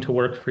is going to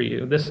work for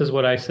you. This is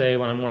what I say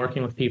when I'm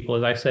working with people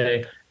is I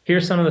say,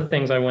 here's some of the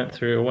things I went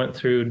through. I went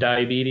through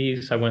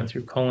diabetes. I went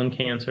through colon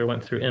cancer,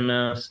 went through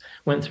MS,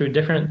 went through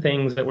different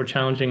things that were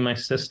challenging my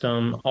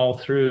system all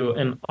through.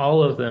 And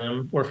all of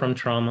them were from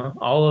trauma.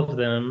 All of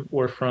them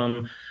were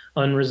from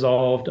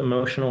unresolved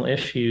emotional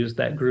issues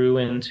that grew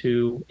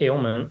into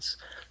ailments.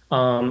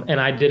 And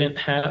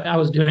I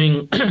was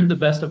doing the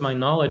best of my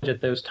knowledge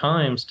at those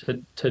times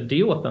to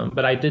deal with them,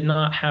 but I did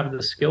not have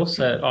the skill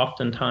set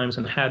oftentimes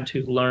and had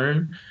to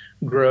learn,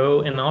 grow,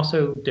 and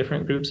also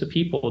different groups of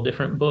people,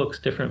 different books,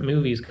 different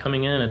movies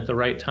coming in at the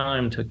right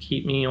time to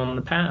keep me on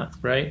the path,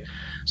 right?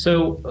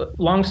 So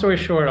long story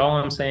short, all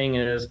I'm saying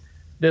is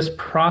this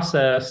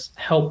process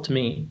helped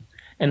me.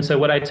 And so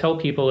what I tell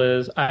people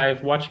is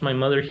I've watched my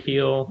mother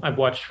heal. I've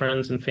watched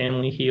friends and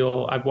family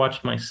heal. I've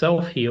watched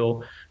myself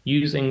heal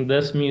using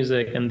this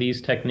music and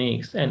these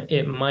techniques, and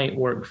it might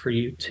work for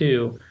you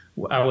too.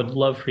 I would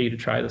love for you to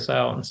try this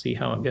out and see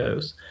how it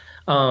goes.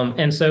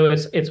 And so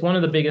it's one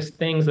of the biggest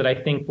things that I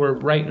think we're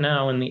right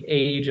now in the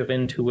age of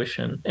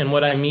intuition. And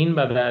what I mean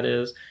by that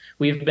is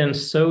we've been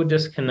so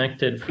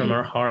disconnected from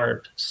our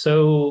heart,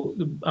 so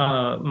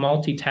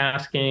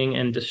multitasking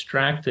and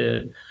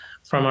distracted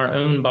from our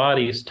own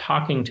bodies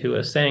talking to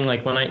us, saying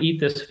like, when I eat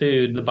this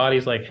food, the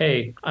body's like,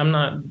 hey, I'm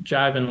not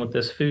jiving with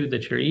this food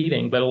that you're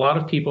eating. But a lot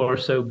of people are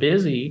so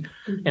busy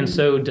and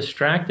so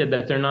distracted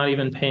that they're not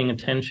even paying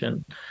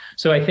attention.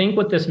 So I think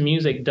what this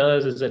music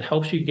does is it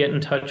helps you get in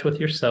touch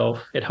with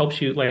yourself. It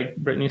helps you, like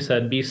Brittany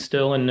said, be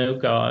still and know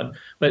God.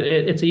 But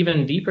it's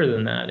even deeper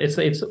than that. It's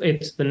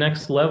the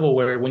next level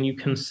where when you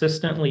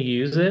consistently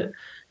use it,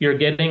 you're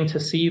getting to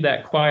see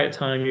that quiet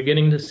time. You're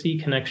getting to see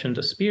connection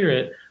to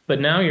spirit. But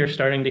now you're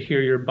starting to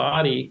hear your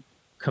body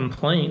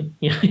complain.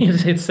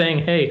 It's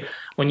saying, hey,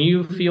 when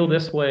you feel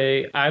this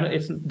way,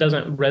 it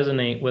doesn't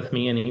resonate with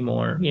me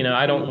anymore.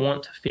 I don't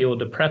want to feel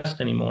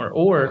depressed anymore.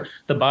 Or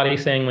the body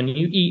saying, when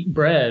you eat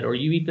bread or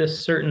you eat this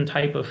certain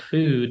type of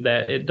food,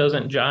 that it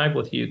doesn't jive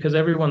with you, because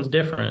everyone's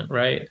different,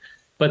 right?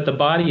 But the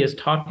body is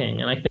talking.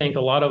 And I think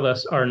a lot of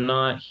us are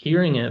not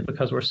hearing it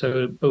because we're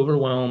so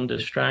overwhelmed,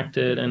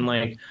 distracted, and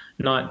like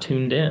not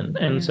tuned in.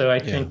 And so I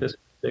think this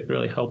music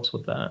really helps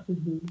with that.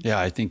 Yeah,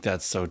 I think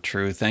that's so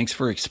true. Thanks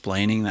for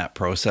explaining that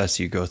process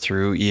you go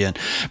through, Ian.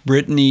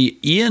 Brittany,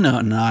 Ian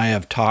and I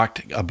have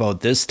talked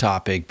about this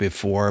topic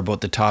before,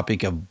 about the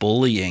topic of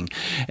bullying.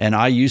 And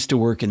I used to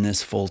work in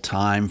this full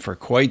time for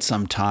quite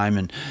some time.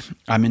 And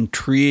I'm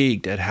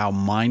intrigued at how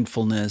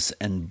mindfulness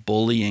and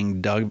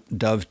bullying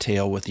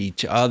dovetail with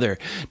each other.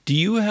 Do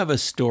you have a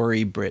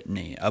story,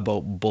 Brittany,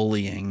 about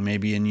bullying,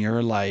 maybe in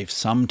your life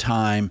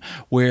sometime,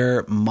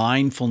 where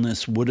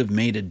mindfulness would have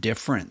made a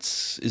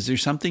difference? Is there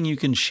something you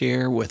can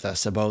share with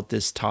us about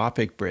this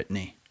topic,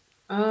 Brittany?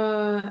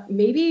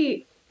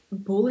 Maybe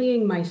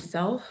bullying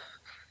myself.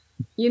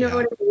 You know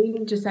what I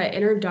mean? Just that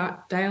inner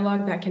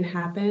dialogue that can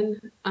happen,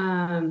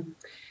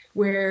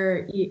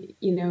 where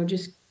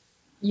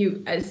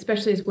you,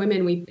 especially as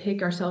women, we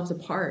pick ourselves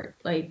apart,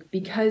 like,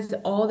 because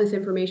all this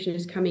information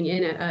is coming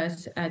in at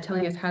us,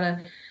 telling us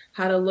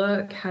how to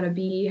look, how to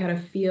be, how to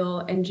feel,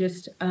 and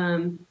just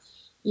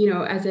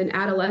as an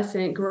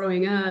adolescent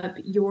growing up,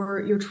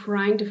 you're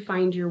trying to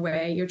find your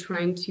way. You're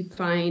trying to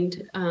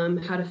find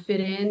how to fit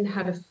in,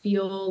 how to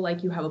feel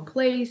like you have a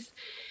place.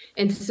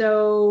 And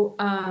so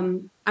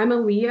I'm a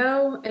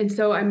Leo, and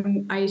so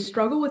I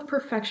struggle with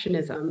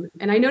perfectionism.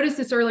 And I noticed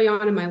this early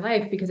on in my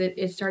life because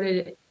it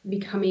started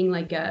becoming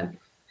like a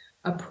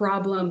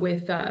problem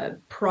with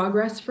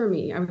progress for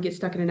me. I would get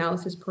stuck in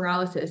analysis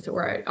paralysis,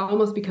 or I'd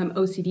almost become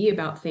OCD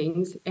about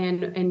things,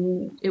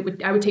 and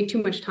I would take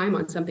too much time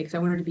on something because I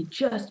wanted to be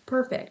just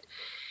perfect.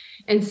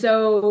 And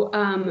so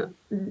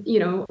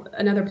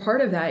another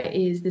part of that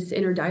is this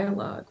inner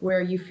dialogue where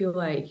you feel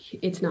like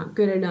it's not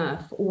good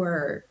enough,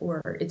 or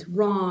it's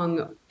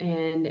wrong,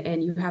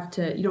 and you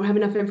don't have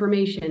enough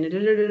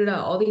information,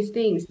 all these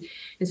things,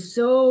 and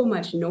so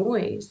much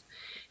noise.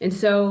 And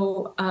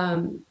so,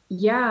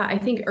 I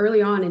think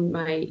early on in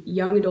my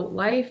young adult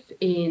life,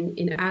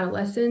 in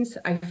adolescence,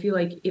 I feel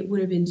like it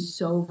would have been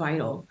so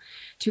vital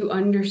to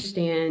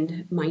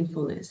understand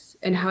mindfulness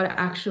and how to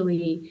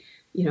actually,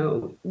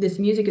 this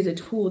music is a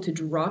tool to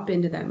drop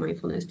into that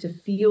mindfulness, to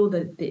feel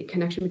the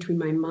connection between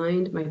my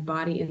mind, my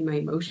body, and my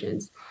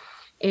emotions.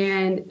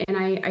 And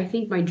I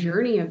think my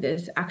journey of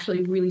this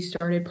actually really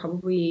started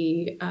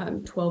probably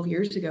 12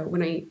 years ago,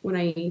 when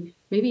I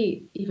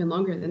maybe even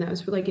longer than that. It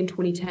was like in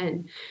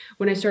 2010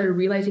 when I started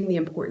realizing the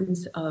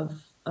importance of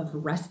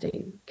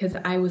resting, because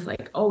I was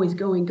like always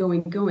going,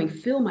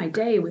 fill my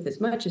day with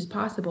as much as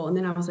possible. And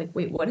then I was like,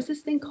 wait, what is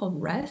this thing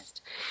called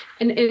rest?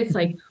 And it's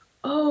like,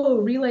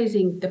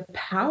 realizing the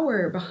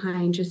power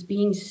behind just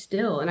being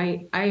still.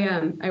 And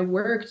I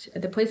worked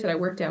at the place that I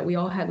worked at. We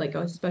all had like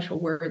a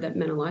special word that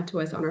meant a lot to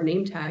us on our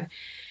name tag.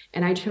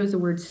 And I chose the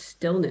word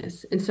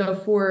stillness. And so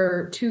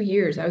for 2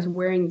 years, I was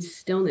wearing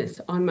stillness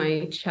on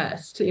my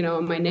chest,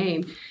 on my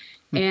name.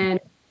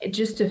 And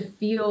just to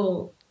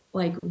feel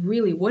like,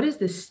 really, what does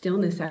this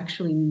stillness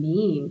actually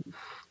mean?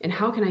 And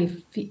how can I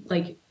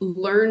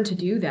learn to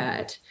do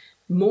that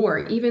more?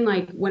 Even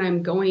like when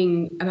I'm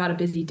going about a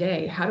busy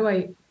day, how do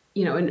I,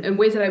 and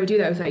ways that I would do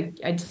that was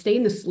I'd stay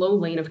in the slow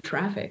lane of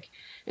traffic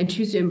and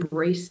choose to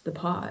embrace the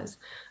pause.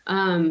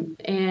 And,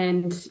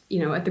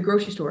 at the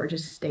grocery store,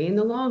 just stay in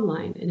the long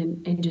line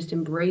and just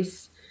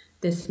embrace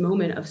this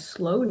moment of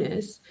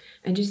slowness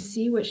and just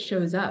see what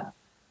shows up.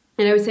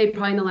 And I would say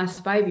probably in the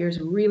last 5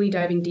 years, really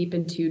diving deep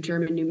into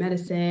German new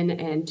medicine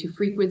and to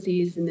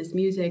frequencies in this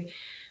music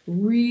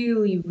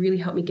really, really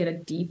helped me get a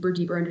deeper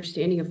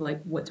understanding of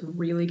like what's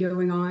really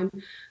going on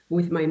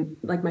with my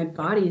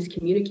body is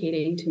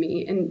communicating to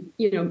me. And,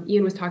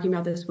 Ian was talking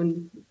about this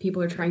when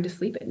people are trying to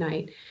sleep at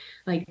night,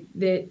 like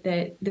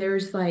that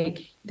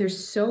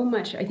there's so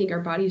much, I think,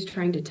 our body is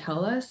trying to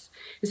tell us.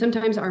 And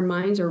sometimes our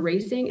minds are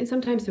racing and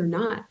sometimes they're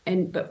not.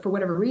 But for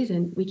whatever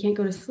reason, we can't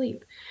go to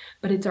sleep.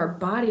 But it's our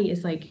body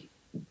is like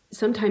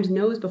sometimes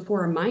knows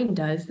before our mind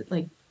does that,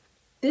 like,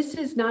 this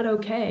is not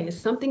okay.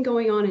 Something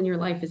going on in your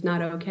life is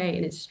not okay,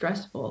 and it's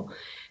stressful,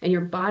 and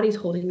your body's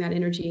holding that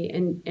energy,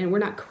 and we're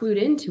not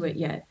clued into it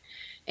yet.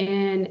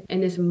 And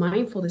this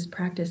mindfulness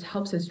practice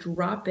helps us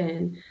drop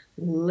in,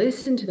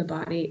 listen to the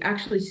body,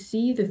 actually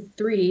see the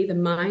three, the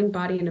mind,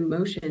 body, and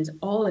emotions,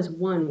 all as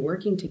one,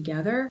 working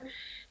together.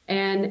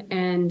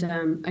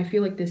 And I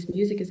feel like this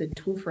music is a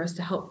tool for us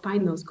to help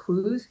find those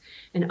clues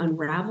and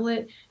unravel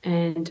it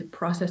and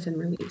process and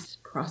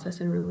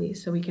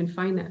release, so we can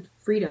find that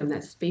freedom,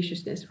 that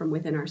spaciousness from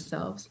within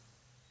ourselves.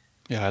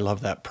 Yeah, I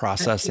love that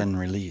process and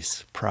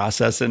release.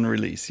 Process and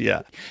release.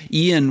 Yeah.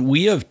 Ian,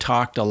 we have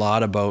talked a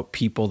lot about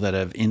people that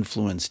have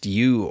influenced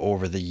you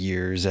over the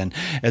years. And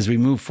as we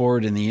move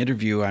forward in the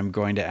interview, I'm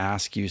going to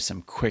ask you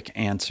some quick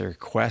answer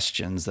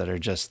questions that are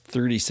just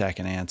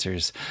 30-second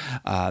answers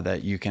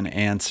that you can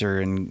answer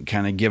and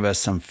kind of give us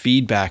some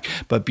feedback.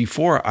 But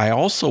before, I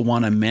also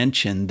want to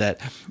mention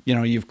that, you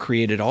know, you've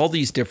created all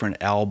these different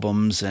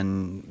albums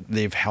and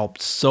they've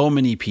helped so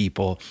many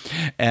people.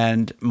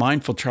 And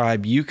Mindful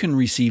Tribe, you can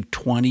receive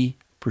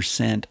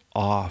 20%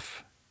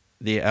 off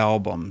the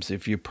albums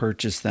if you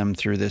purchase them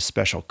through this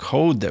special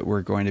code that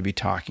we're going to be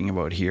talking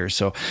about here.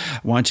 So I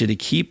want you to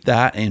keep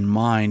that in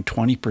mind.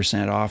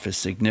 20% off is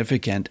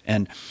significant.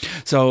 And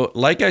so,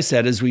 like I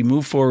said, as we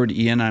move forward,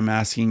 Ian, I'm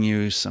asking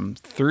you some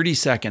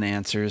 30-second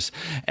answers.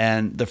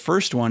 And the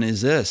first one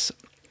is this,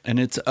 and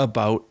it's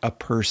about a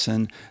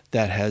person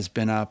that has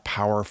been a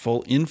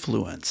powerful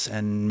influence.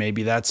 And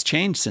maybe that's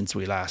changed since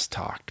we last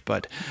talked.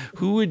 But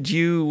who would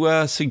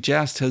you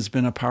suggest has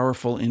been a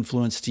powerful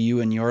influence to you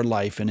in your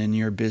life and in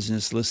your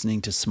business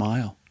listening to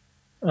Smile?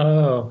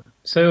 Oh,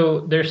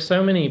 so there's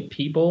so many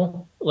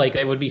people, like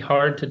it would be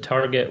hard to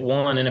target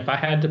one. And if I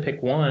had to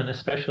pick one,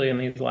 especially in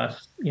these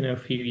last,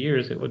 few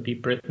years, it would be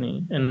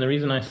Brittany. And the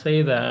reason I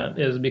say that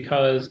is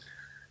because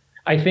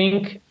I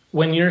think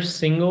when you're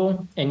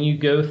single and you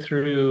go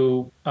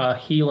through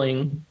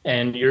healing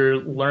and you're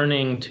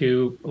learning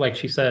to, like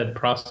she said,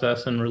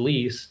 process and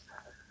release,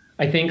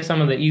 I think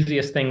some of the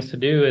easiest things to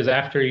do is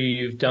after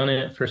you've done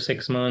it for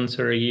 6 months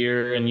or a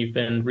year and you've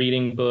been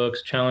reading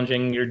books,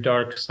 challenging your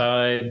dark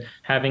side,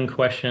 having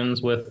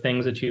questions with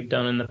things that you've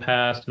done in the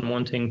past and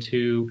wanting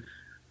to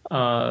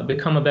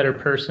become a better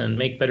person,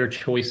 make better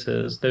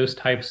choices, those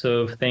types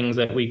of things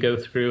that we go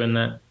through in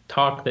that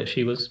talk that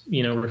she was,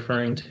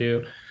 referring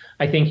to.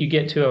 I think you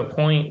get to a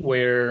point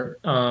where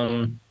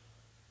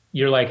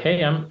you're like,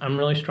 hey, I'm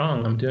really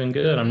strong. I'm doing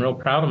good. I'm real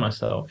proud of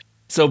myself.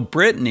 So,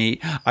 Brittany,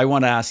 I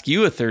want to ask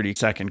you a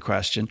 30-second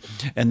question,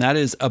 and that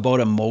is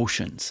about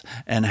emotions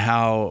and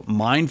how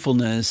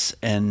mindfulness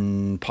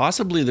and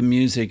possibly the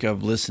music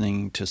of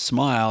listening to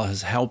Smile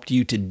has helped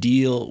you to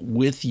deal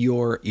with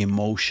your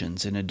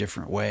emotions in a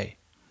different way.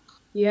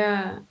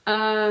 Yeah,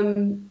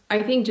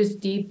 I think just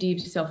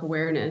deep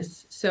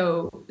self-awareness.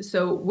 So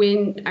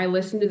when I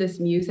listen to this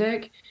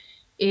music,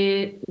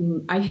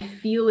 I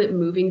feel it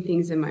moving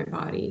things in my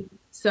body.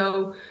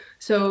 So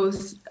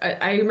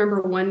I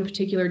remember one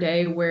particular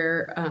day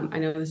where I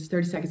know this is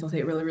 30 seconds. I'll say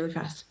it really, really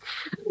fast.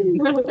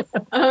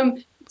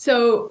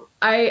 So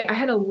I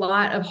had a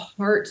lot of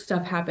heart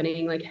stuff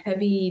happening, like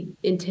heavy,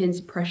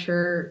 intense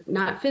pressure,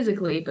 not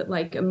physically, but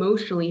like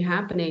emotionally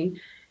happening.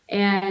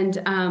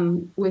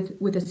 And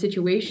with a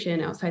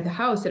situation outside the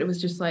house that it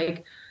was just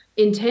like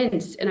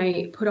intense. And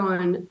I put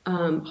on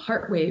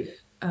Heartwave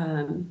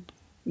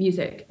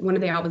music. One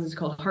of the albums is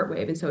called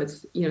Heartwave. And so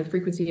it's, the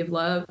frequency of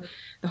love,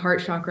 the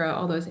heart chakra,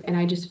 all those. And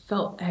I just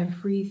felt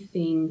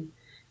everything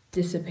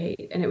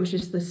dissipate. And it was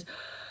just this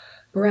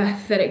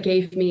breath that it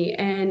gave me.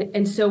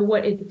 And so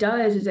what it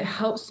does is it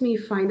helps me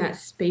find that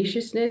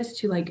spaciousness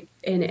to like,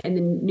 and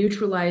then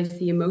neutralize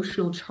the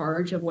emotional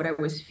charge of what I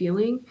was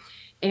feeling.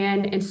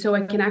 And so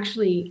I can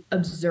actually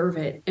observe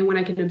it. And when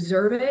I can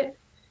observe it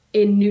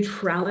in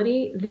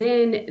neutrality,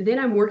 then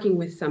I'm working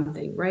with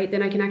something, right?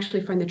 Then I can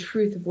actually find the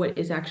truth of what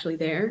is actually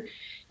there.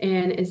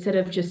 And instead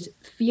of just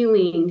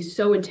feeling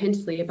so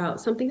intensely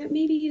about something that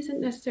maybe isn't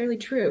necessarily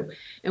true.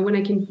 And when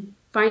I can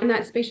find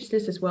that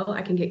spaciousness as well,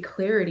 I can get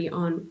clarity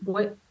on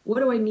what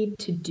do I need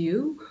to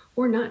do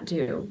or not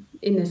do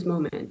in this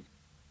moment.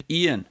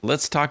 Ian,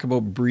 let's talk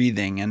about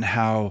breathing and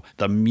how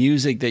the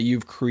music that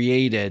you've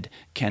created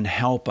can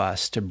help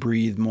us to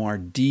breathe more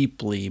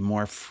deeply,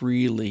 more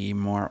freely,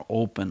 more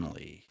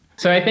openly.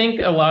 So I think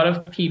a lot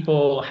of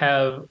people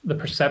have the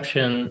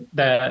perception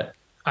that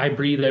I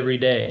breathe every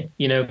day,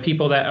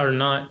 people that are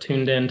not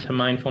tuned into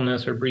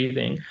mindfulness or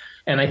breathing.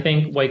 And I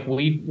think like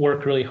we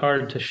work really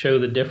hard to show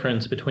the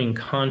difference between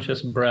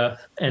conscious breath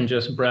and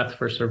just breath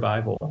for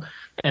survival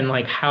and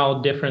like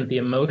how different the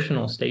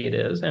emotional state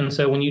is. And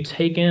so when you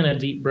take in a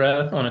deep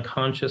breath on a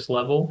conscious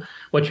level,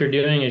 what you're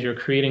doing is you're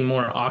creating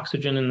more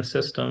oxygen in the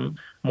system,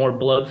 more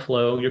blood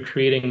flow, you're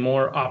creating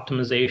more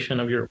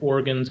optimization of your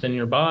organs in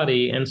your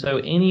body. And so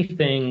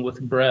anything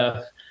with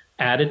breath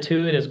added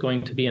to it is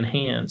going to be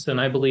enhanced.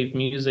 And I believe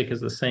music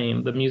is the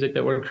same. The music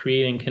that we're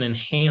creating can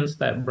enhance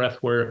that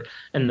breath work,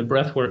 and the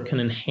breath work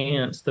can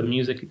enhance the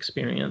music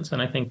experience.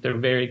 And I think they're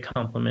very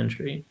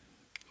complementary.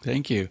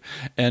 Thank you.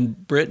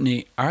 And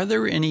Brittany, are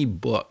there any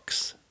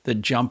books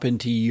that jump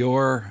into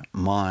your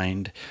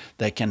mind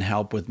that can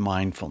help with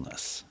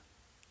mindfulness?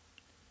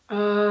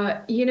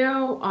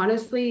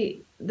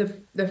 Honestly, the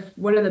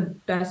one of the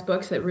best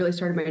books that really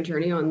started my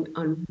journey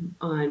on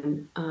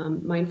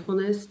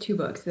mindfulness, two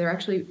books. They're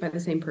actually by the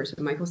same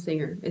person, Michael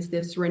Singer. Is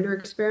The Surrender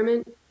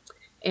Experiment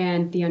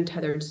and The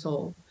Untethered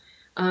Soul.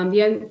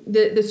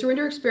 The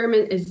Surrender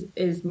Experiment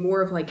is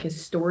more of like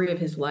his story of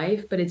his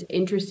life, but it's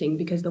interesting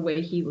because the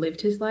way he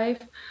lived his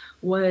life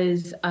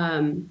was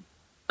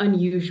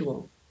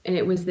unusual. And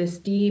it was this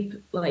deep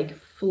like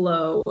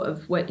flow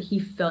of what he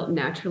felt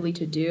naturally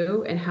to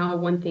do and how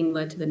one thing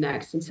led to the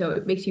next. And so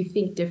it makes you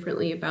think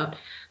differently about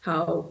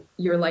how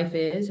your life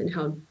is and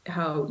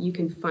how you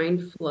can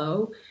find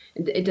flow.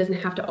 And it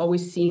doesn't have to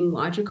always seem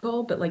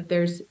logical, but like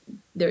there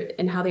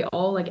and how they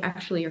all like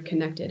actually are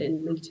connected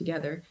and linked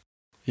together.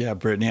 Yeah,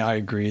 Brittany, I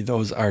agree.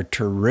 Those are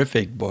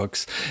terrific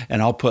books.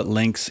 And I'll put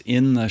links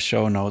in the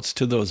show notes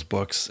to those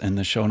books. And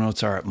the show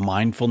notes are at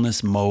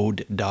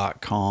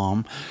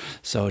mindfulnessmode.com.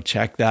 So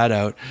check that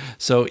out.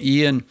 So,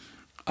 Ian,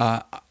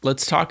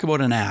 let's talk about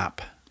an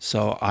app.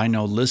 So I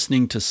know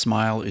listening to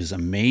Smile is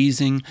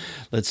amazing.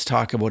 Let's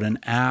talk about an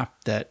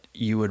app that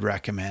you would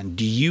recommend.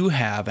 Do you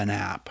have an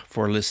app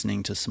for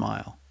listening to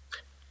Smile?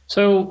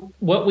 So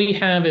what we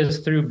have is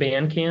through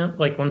Bandcamp.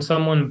 Like when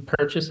someone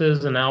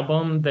purchases an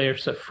album,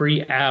 there's a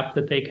free app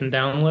that they can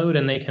download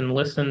and they can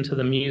listen to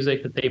the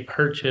music that they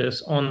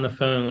purchase on the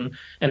phone.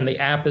 And the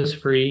app is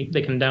free.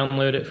 They can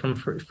download it from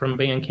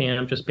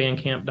Bandcamp, just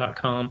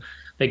bandcamp.com.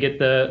 They get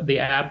the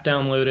app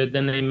downloaded,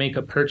 then they make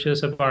a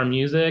purchase of our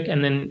music.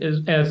 And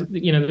then as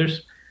you know,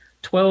 there's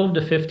 12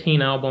 to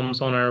 15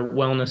 albums on our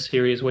wellness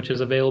series, which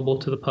is available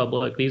to the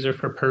public. These are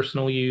for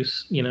personal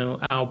use,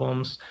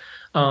 albums.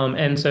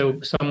 And so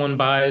someone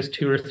buys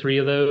 2 or 3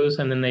 of those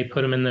and then they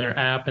put them in their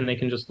app and they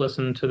can just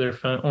listen to their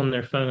phone on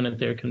their phone at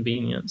their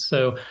convenience.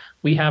 So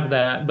we have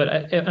that. But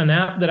an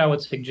app that I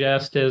would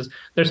suggest is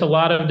there's a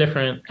lot of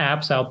different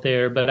apps out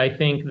there, but I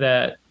think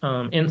that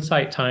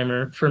Insight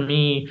Timer for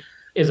me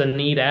is a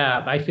neat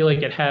app. I feel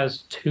like it has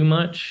too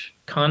much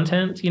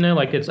content,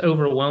 like it's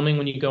overwhelming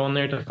when you go on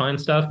there to find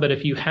stuff. But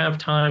if you have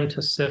time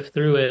to sift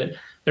through it,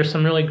 there's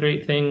some really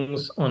great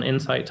things on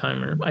Insight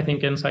Timer. I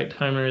think Insight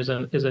Timer is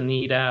a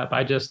neat app.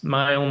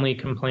 My only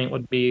complaint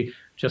would be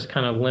just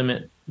kind of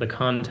limit the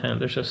content.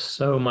 There's just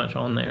so much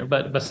on there.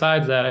 But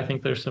besides that, I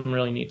think there's some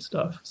really neat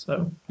stuff.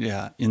 So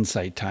yeah,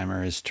 Insight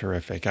Timer is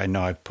terrific. I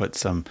know I've put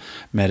some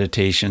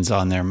meditations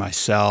on there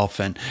myself,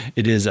 and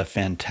it is a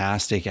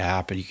fantastic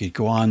app. And you could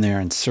go on there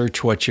and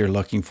search what you're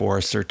looking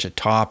for, search a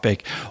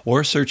topic,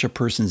 or search a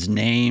person's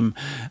name.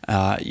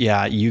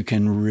 You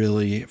can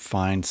really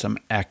find some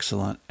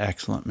excellent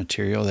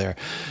material there.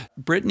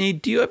 Brittany,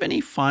 do you have any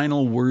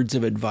final words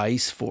of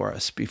advice for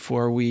us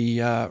before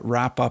we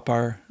wrap up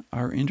our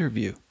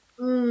interview?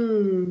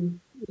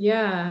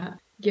 Yeah.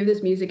 Give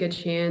this music a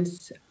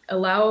chance.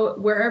 Allow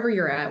wherever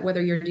you're at,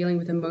 whether you're dealing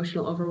with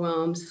emotional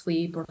overwhelm,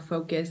 sleep, or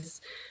focus,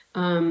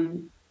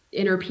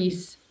 inner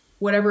peace,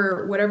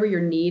 whatever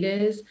your need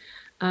is.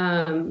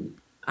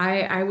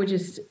 I would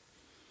just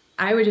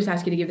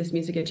ask you to give this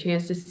music a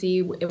chance to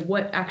see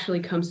what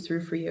actually comes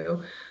through for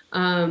you,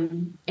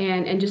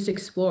 and just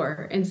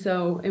explore. And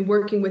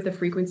working with the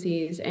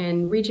frequencies,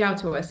 and reach out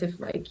to us if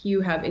like you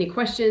have any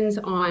questions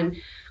on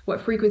what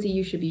frequency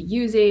you should be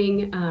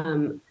using.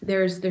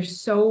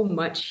 There's so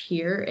much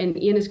here, and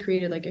Ian has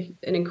created like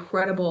an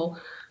incredible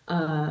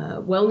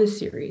wellness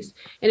series,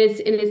 and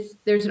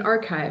there's an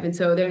archive, and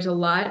so there's a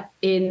lot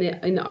in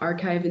the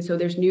archive, and so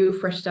there's new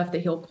fresh stuff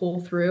that he'll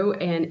pull through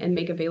and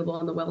make available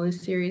on the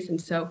wellness series.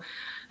 And so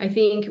I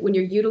think when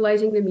you're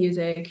utilizing the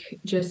music,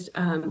 just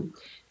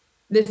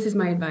this is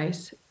my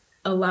advice: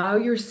 allow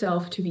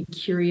yourself to be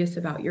curious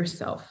about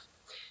yourself.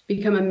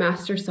 Become a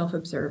master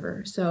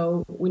self-observer.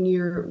 So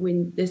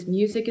when this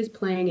music is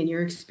playing and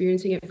you're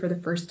experiencing it for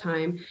the first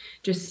time,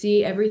 just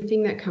see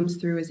everything that comes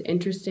through as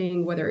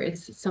interesting, whether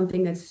it's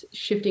something that's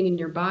shifting in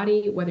your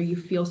body, whether you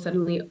feel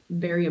suddenly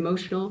very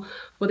emotional,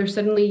 whether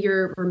suddenly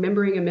you're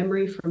remembering a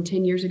memory from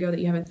 10 years ago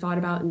that you haven't thought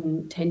about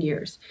in 10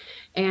 years.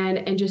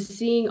 And just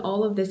seeing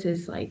all of this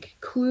as like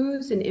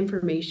clues and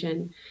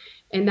information.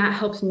 And that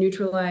helps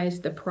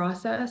neutralize the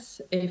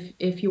process.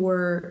 If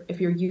you're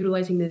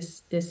utilizing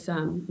this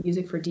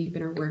music for deep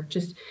inner work,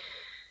 just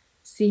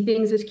see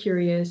things as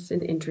curious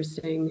and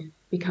interesting.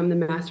 Become the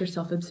master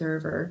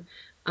self-observer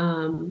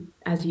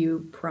as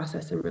you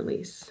process and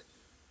release.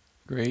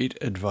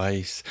 Great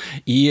advice.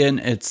 Ian,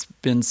 it's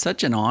been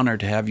such an honor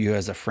to have you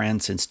as a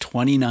friend since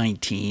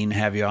 2019,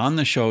 have you on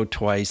the show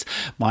twice.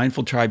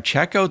 Mindful Tribe,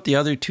 check out the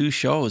other 2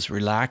 shows,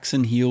 Relax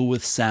and Heal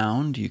with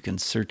Sound. You can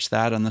search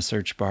that on the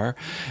search bar.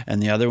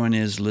 And the other one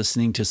is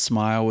Listening to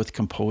Smile with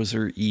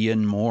composer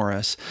Ian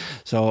Morris.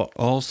 So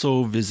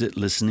also visit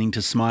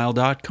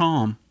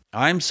listeningtosmile.com.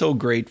 I'm so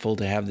grateful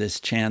to have this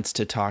chance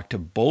to talk to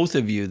both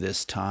of you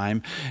this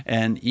time.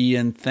 And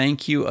Ian,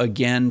 thank you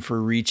again for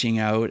reaching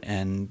out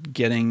and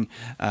getting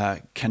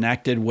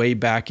connected way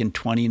back in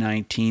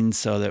 2019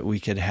 so that we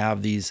could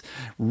have these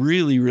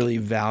really, really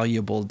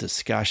valuable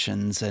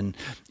discussions and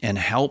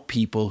help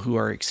people who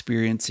are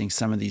experiencing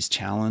some of these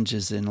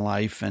challenges in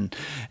life.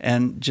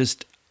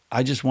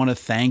 I just want to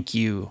thank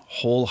you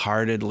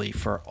wholeheartedly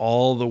for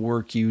all the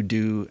work you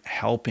do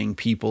helping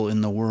people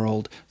in the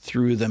world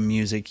through the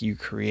music you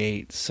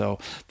create. So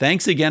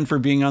thanks again for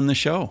being on the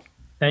show.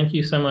 Thank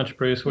you so much,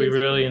 Bruce. We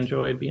really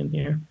enjoyed being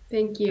here.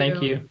 Thank you.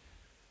 Thank you.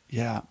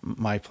 Yeah,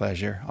 my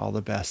pleasure. All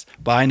the best.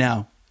 Bye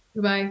now.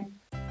 Goodbye.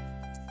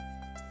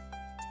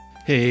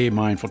 Hey,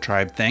 Mindful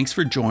Tribe, thanks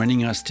for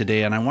joining us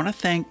today. And I want to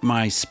thank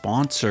my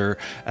sponsor,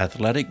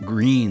 Athletic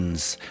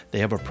Greens. They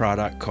have a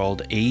product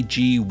called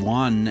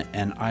AG1,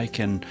 and I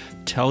can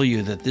tell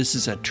you that this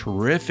is a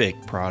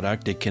terrific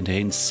product. It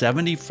contains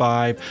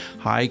 75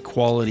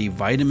 high-quality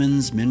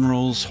vitamins,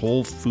 minerals,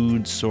 whole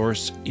food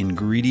source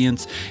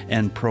ingredients,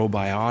 and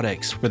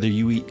probiotics. Whether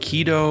you eat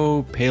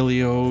keto,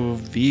 paleo,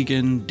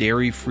 vegan,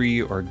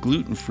 dairy-free, or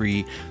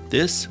gluten-free,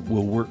 this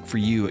will work for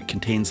you. It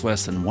contains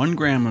less than 1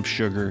 gram of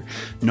sugar,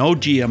 no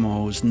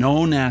GMOs,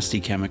 no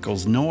nasty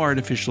chemicals, no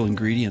artificial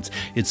ingredients.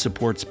 It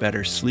supports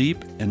better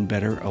sleep and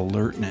better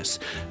alertness.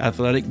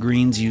 Athletic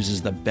Greens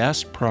uses the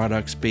best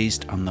products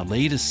based on the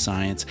latest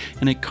science,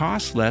 and it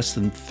costs less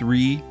than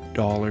 $3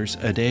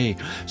 a day.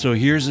 So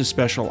here's a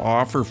special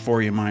offer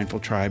for you, Mindful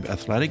Tribe.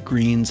 Athletic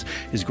Greens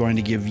is going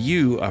to give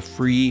you a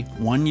free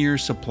 1-year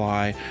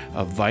supply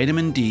of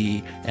vitamin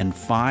D and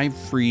 5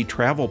 free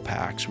travel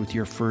packs with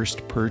your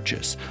first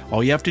purchase.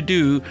 All you have to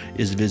do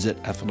is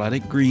visit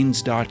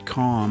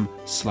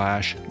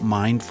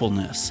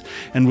athleticgreens.com/mindfulness.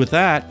 And with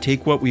that,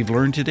 take what we've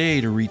learned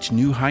today to reach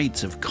new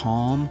heights of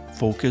calm,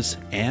 focus,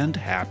 and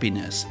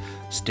happiness.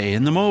 Stay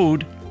in the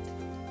mode.